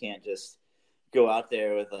 You can't just go out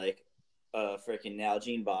there with like a freaking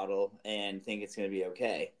Nalgene bottle and think it's going to be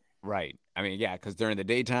okay. Right. I mean, yeah, because during the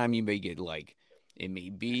daytime, you may get like, it may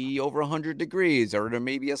be over 100 degrees, or there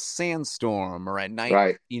may be a sandstorm, or at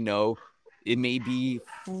night, it may be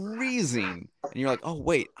freezing. And you're like, oh,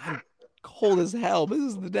 wait, I'm cold as hell. This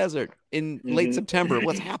is the desert in late September.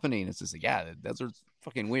 What's happening? It's just like, yeah, the desert's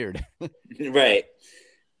fucking weird. Right.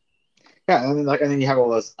 Yeah, and then you have all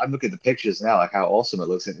those. I'm looking at the pictures now, like how awesome it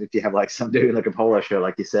looks. And if you have like some dude in like a polo shirt,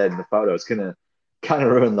 like you said in the photo, it's gonna kind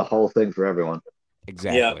of ruin the whole thing for everyone.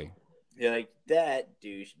 Exactly. Yep. You're like, that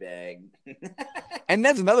douchebag. And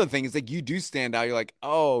that's another thing. It's like, you do stand out. You're like,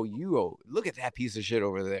 oh, look at that piece of shit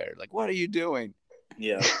over there. Like, what are you doing?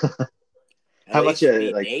 Yeah. How much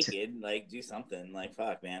you like naked? Like, do something. Like,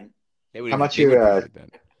 fuck, man. How much are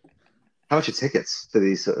tickets to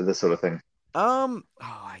this sort of thing?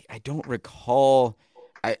 I don't recall.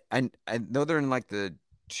 I know they're in like the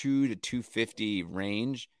 $200 to $250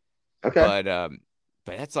 range. Okay.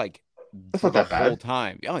 But that's like that's not that bad. Whole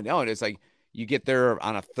time. Oh no, it's like you get there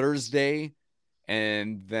on a Thursday,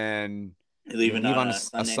 and then you leave on a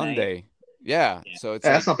Sunday. Yeah. So it's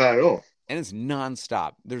that's not bad at all. And it's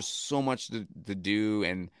nonstop. There's so much to do,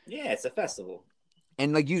 and it's a festival.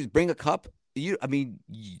 And like, you bring a cup.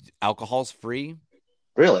 Alcohol's free.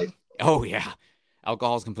 Really? Oh yeah,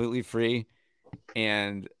 alcohol's completely free,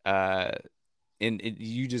 and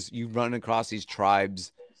you run across these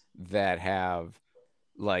tribes that have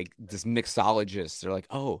like this mixologist. They're like,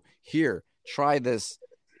 oh, here, try this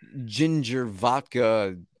ginger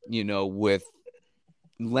vodka, with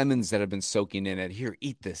lemons that have been soaking in it. Here,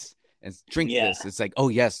 eat this and drink this. It's like, oh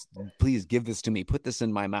yes, please give this to me. Put this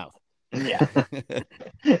in my mouth. Yeah.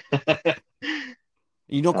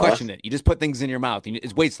 You don't question it. You just put things in your mouth.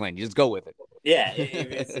 It's wasteland. You just go with it. Yeah,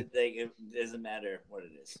 it doesn't matter what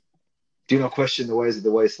it is. Do not question the ways of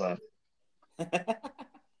the wasteland.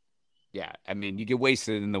 Yeah, I mean, you get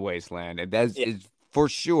wasted in the wasteland, and that's is for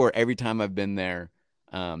sure. Every time I've been there,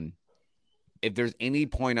 if there's any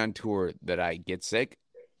point on tour that I get sick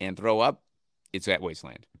and throw up, it's at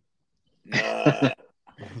wasteland. I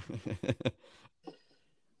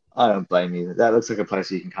don't blame you. That looks like a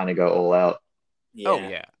place where you can kind of go all out. Yeah. Oh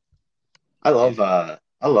yeah, I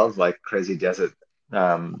love like crazy desert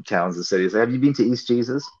towns and cities. Have you been to East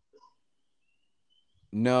Jesus?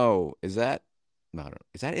 No, is that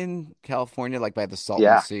in California, like by the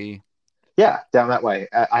Salton Sea? Yeah, down that way.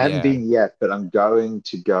 I haven't been yet, but I'm going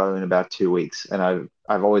to go in about 2 weeks, and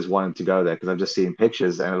I've always wanted to go there because I've just seen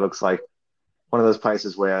pictures, and it looks like one of those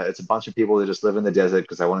places where it's a bunch of people that just live in the desert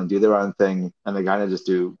because they want to do their own thing, and they kind of just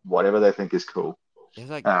do whatever they think is cool. It's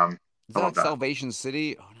like, is that like Salvation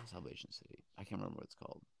City? Oh, not Salvation City. I can't remember what it's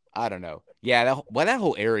called. I don't know. Yeah, that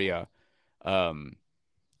whole area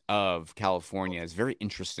of California is very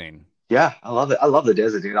interesting. Yeah, I love it. I love the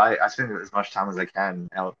desert, dude. I spend as much time as I can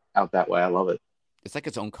out that way. I love it. It's like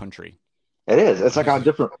its own country. It is. It's like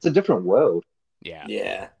it's a different world. Yeah.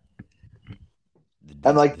 Yeah.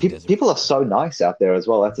 And like people are so nice out there as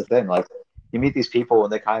well. That's the thing. Like, you meet these people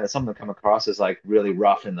and some of them come across as like really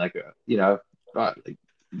rough and like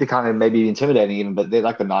they're kind of maybe intimidating even, but they're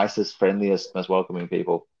like the nicest, friendliest, most welcoming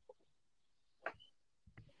people.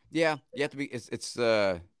 Yeah, you have to be. It's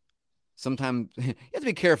sometimes you have to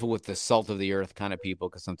be careful with the salt of the earth kind of people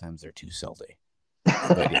because sometimes they're too salty.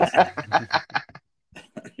 But yes.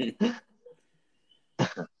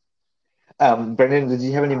 Brendan, did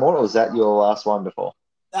you have any more, or was that your last one before?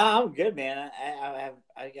 Oh, I'm good, man.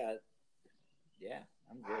 I got, yeah,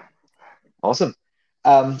 I'm good. Awesome.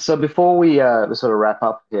 So before we sort of wrap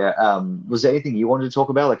up here, was there anything you wanted to talk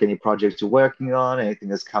about, like any projects you're working on, anything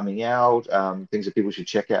that's coming out, things that people should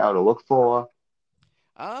check out or look for?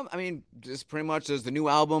 I mean, just pretty much there's the new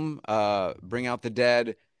album, Bring Out the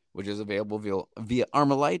Dead, which is available via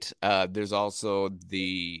Armalite. There's also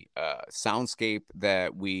the soundscape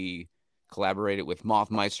that we collaborated with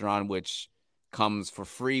Mothmeister on, which comes for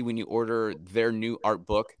free when you order their new art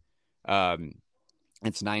book. Um,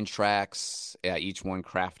 it's 9 tracks, each one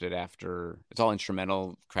crafted after, it's all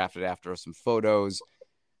instrumental, crafted after some photos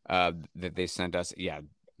that they sent us. Yeah,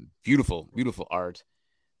 beautiful, beautiful art.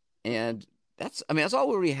 And that's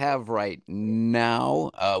all we have right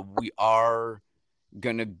now. We are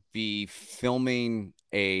gonna be filming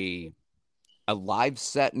a live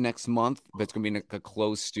set next month, but it's gonna be in a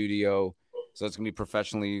closed studio, so it's gonna be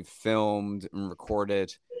professionally filmed and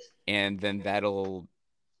recorded, and then that'll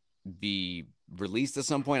be released at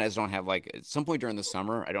some point. I just don't have at some point during the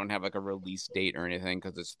summer. I don't have a release date or anything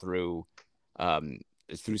because it's through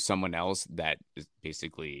someone else that is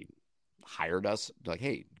basically hired us. Like,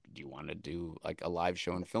 hey, do you want to do a live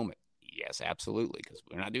show and film it? Yes, absolutely, because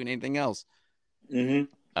we're not doing anything else.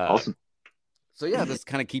 Mm-hmm. Awesome. So yeah, just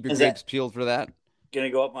kind of keep your Is grapes that peeled for that. gonna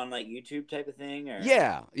go up on YouTube type of thing, or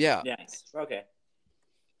Yeah. Nice. Okay.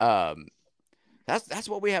 That's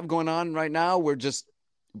what we have going on right now. We're just,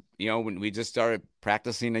 when we just started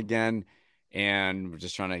practicing again, and we're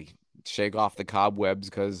just trying to shake off the cobwebs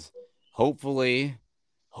because hopefully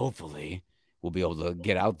we'll be able to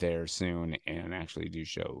get out there soon and actually do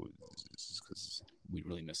shows because we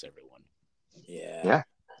really miss everyone. Yeah. Yeah,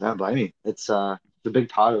 don't blame me. It's the big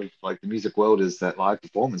part of the music world is that live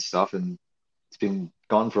performance stuff, and it's been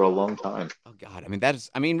gone for a long time. Oh God,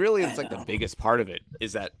 really, it's the biggest part of it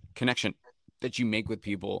is that connection that you make with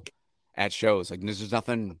people at shows. There's just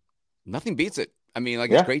nothing beats it.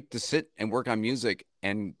 It's great to sit and work on music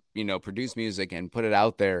and produce music and put it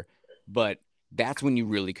out there, but that's when you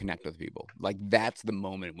really connect with people. That's the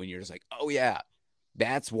moment when you're just like, oh yeah,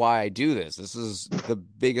 that's why I do this. This is the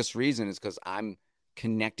biggest reason is because I'm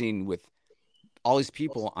connecting with all these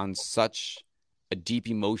people on such a deep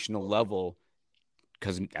emotional level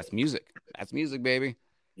because that's music. That's music, baby.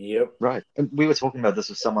 Yep. Right. And we were talking about this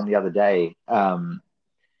with someone the other day.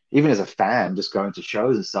 Even as a fan, just going to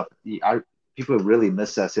shows and stuff, people really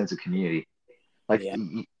miss that sense of community. Yeah.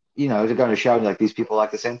 To go to a show and these people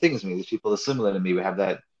like the same thing as me. These people are similar to me. We have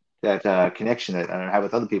that connection that I don't have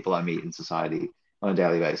with other people I meet in society on a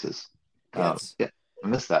daily basis. Yeah, I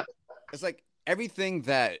miss that. It's everything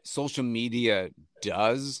that social media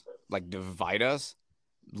does, divide us.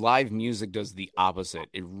 Live music does the opposite.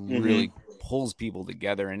 It really pulls people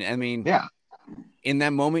together. And yeah, in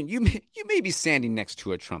that moment, you may be standing next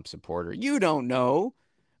to a Trump supporter. You don't know,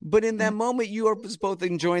 but in that moment, you are both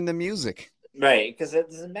enjoying the music. Right, because it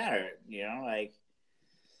doesn't matter, yeah,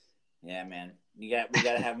 man. We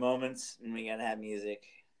gotta have moments, and we gotta have music.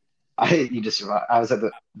 I was at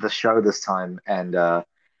the show this time, and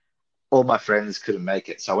all my friends couldn't make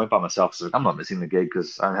it, so I went by myself. So I'm not missing the gig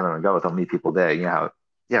because I don't have anyone to go with. I'll meet people there. You have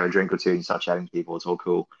a drink or two, and you start chatting to people. It's all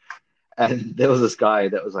cool. And there was this guy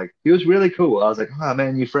that was he was really cool. I was like, oh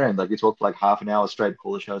man, new friend. We talked for half an hour straight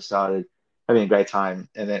before the show started, having a great time.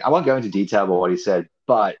 And then I won't go into detail about what he said,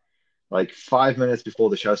 but 5 minutes before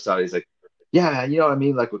the show started, he's like, yeah, man, you know what I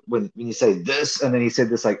mean? When you say this, and then he said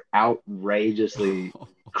this outrageously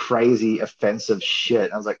crazy, offensive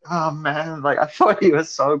shit. I was like, oh man, I thought he was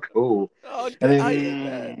so cool. Oh, and I hate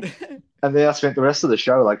that. And then I spent the rest of the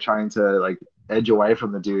show trying to edge away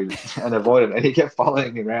from the dude and avoid him, and he kept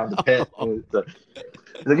following me around the pit. He's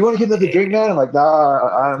like, you want to give another drink, man? I'm like, no,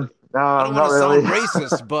 I don't not want to really.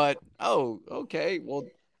 sound racist, but okay, well.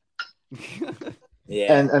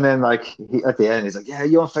 Yeah. And then he, at the end, he's like, yeah,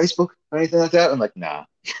 you on Facebook or anything like that? I'm like, nah.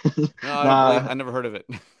 No, I don't believe. I never heard of it.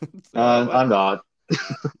 I'm not.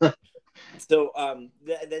 So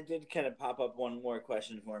that did kind of pop up. One more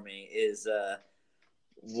question for me is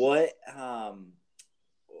what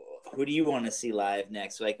who do you want to see live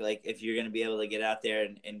next? Like if you're gonna be able to get out there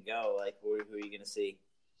and go, who are you gonna see?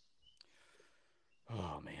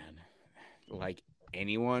 Oh man,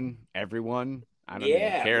 anyone, everyone. I don't even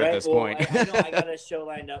care at this point. I know I got a show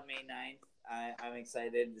lined up May 9th. I'm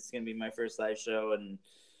excited. It's gonna be my first live show in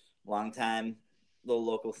a long time. Little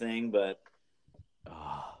local thing, but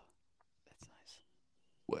oh, that's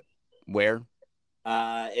nice. Where?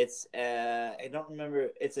 It's I don't remember.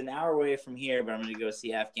 It's an hour away from here, but I'm gonna go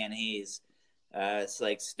see Afghan Haze. It's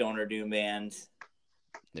like stoner doom band.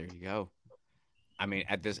 There you go. I mean,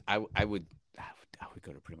 at this, I would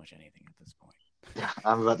go to pretty much anything at this point. Yeah,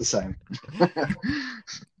 I'm about the same.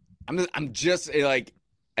 I'm just like,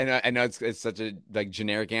 I know it's such a like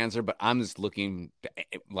generic answer, but I'm just looking to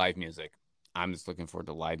live music. I'm just looking forward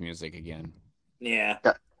to live music again. Yeah.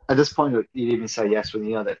 At this point, you'd even say yes when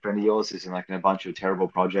you know that friend of yours is in like in a bunch of terrible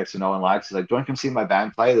projects and no one likes. It's like, do you want to come see my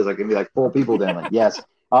band play? There's like gonna be like 4 people there. Like, yes,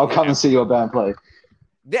 I'll come and see your band play.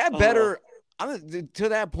 That better. To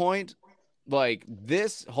that point, like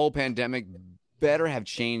this whole pandemic better have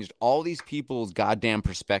changed all these people's goddamn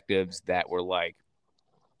perspectives that were like,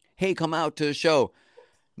 "Hey, come out to a show."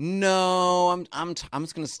 No, I'm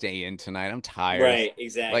just gonna stay in tonight. I'm tired. Right.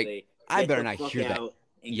 Exactly. Like, I better not hear that.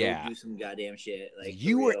 And yeah, go do some goddamn shit. Like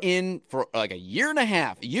you were in for like a year and a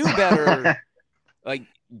half. You better like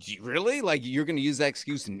really like you're gonna use that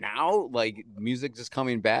excuse now. Like music just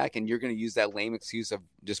coming back, and you're gonna use that lame excuse of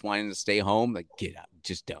just wanting to stay home. Like get out,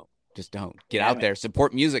 just don't get out there.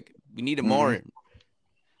 Support music. We need it more.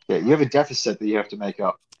 Yeah, you have a deficit that you have to make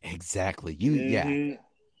up. Exactly. Yeah.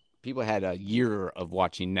 People had a year of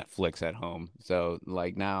watching Netflix at home, so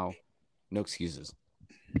like now, no excuses.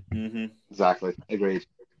 Exactly. Agreed.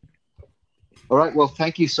 All right. Well,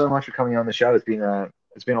 thank you so much for coming on the show. It's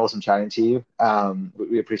been awesome chatting to you.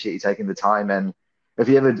 We appreciate you taking the time. And if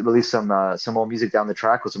you ever release some more music down the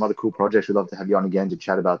track or some other cool projects, we'd love to have you on again to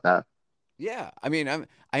chat about that. Yeah, I mean,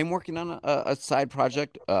 I'm working on a side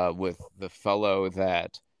project with the fellow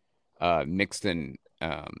that mixed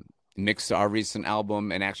our recent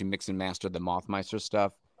album and actually mixed and mastered the Mothmeister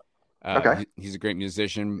stuff. Okay. He's a great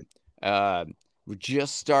musician. We're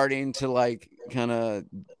just starting to like kind of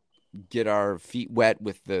get our feet wet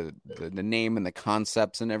with the name and the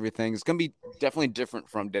concepts and everything. It's gonna be definitely different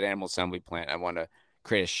from Dead Animal Assembly Plant. I want to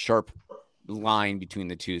create a sharp line between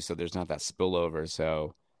the two, so there's not that spillover.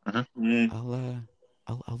 So I'll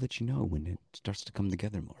let you know when it starts to come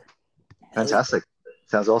together more. Fantastic.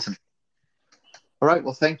 Sounds awesome. All right.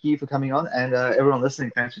 Well, thank you for coming on, and everyone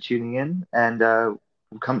listening, thanks for tuning in. And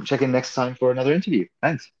we'll come check in next time for another interview.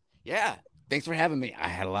 Thanks. Yeah. Thanks for having me. I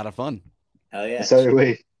had a lot of fun. Hell yeah. So do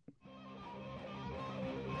we.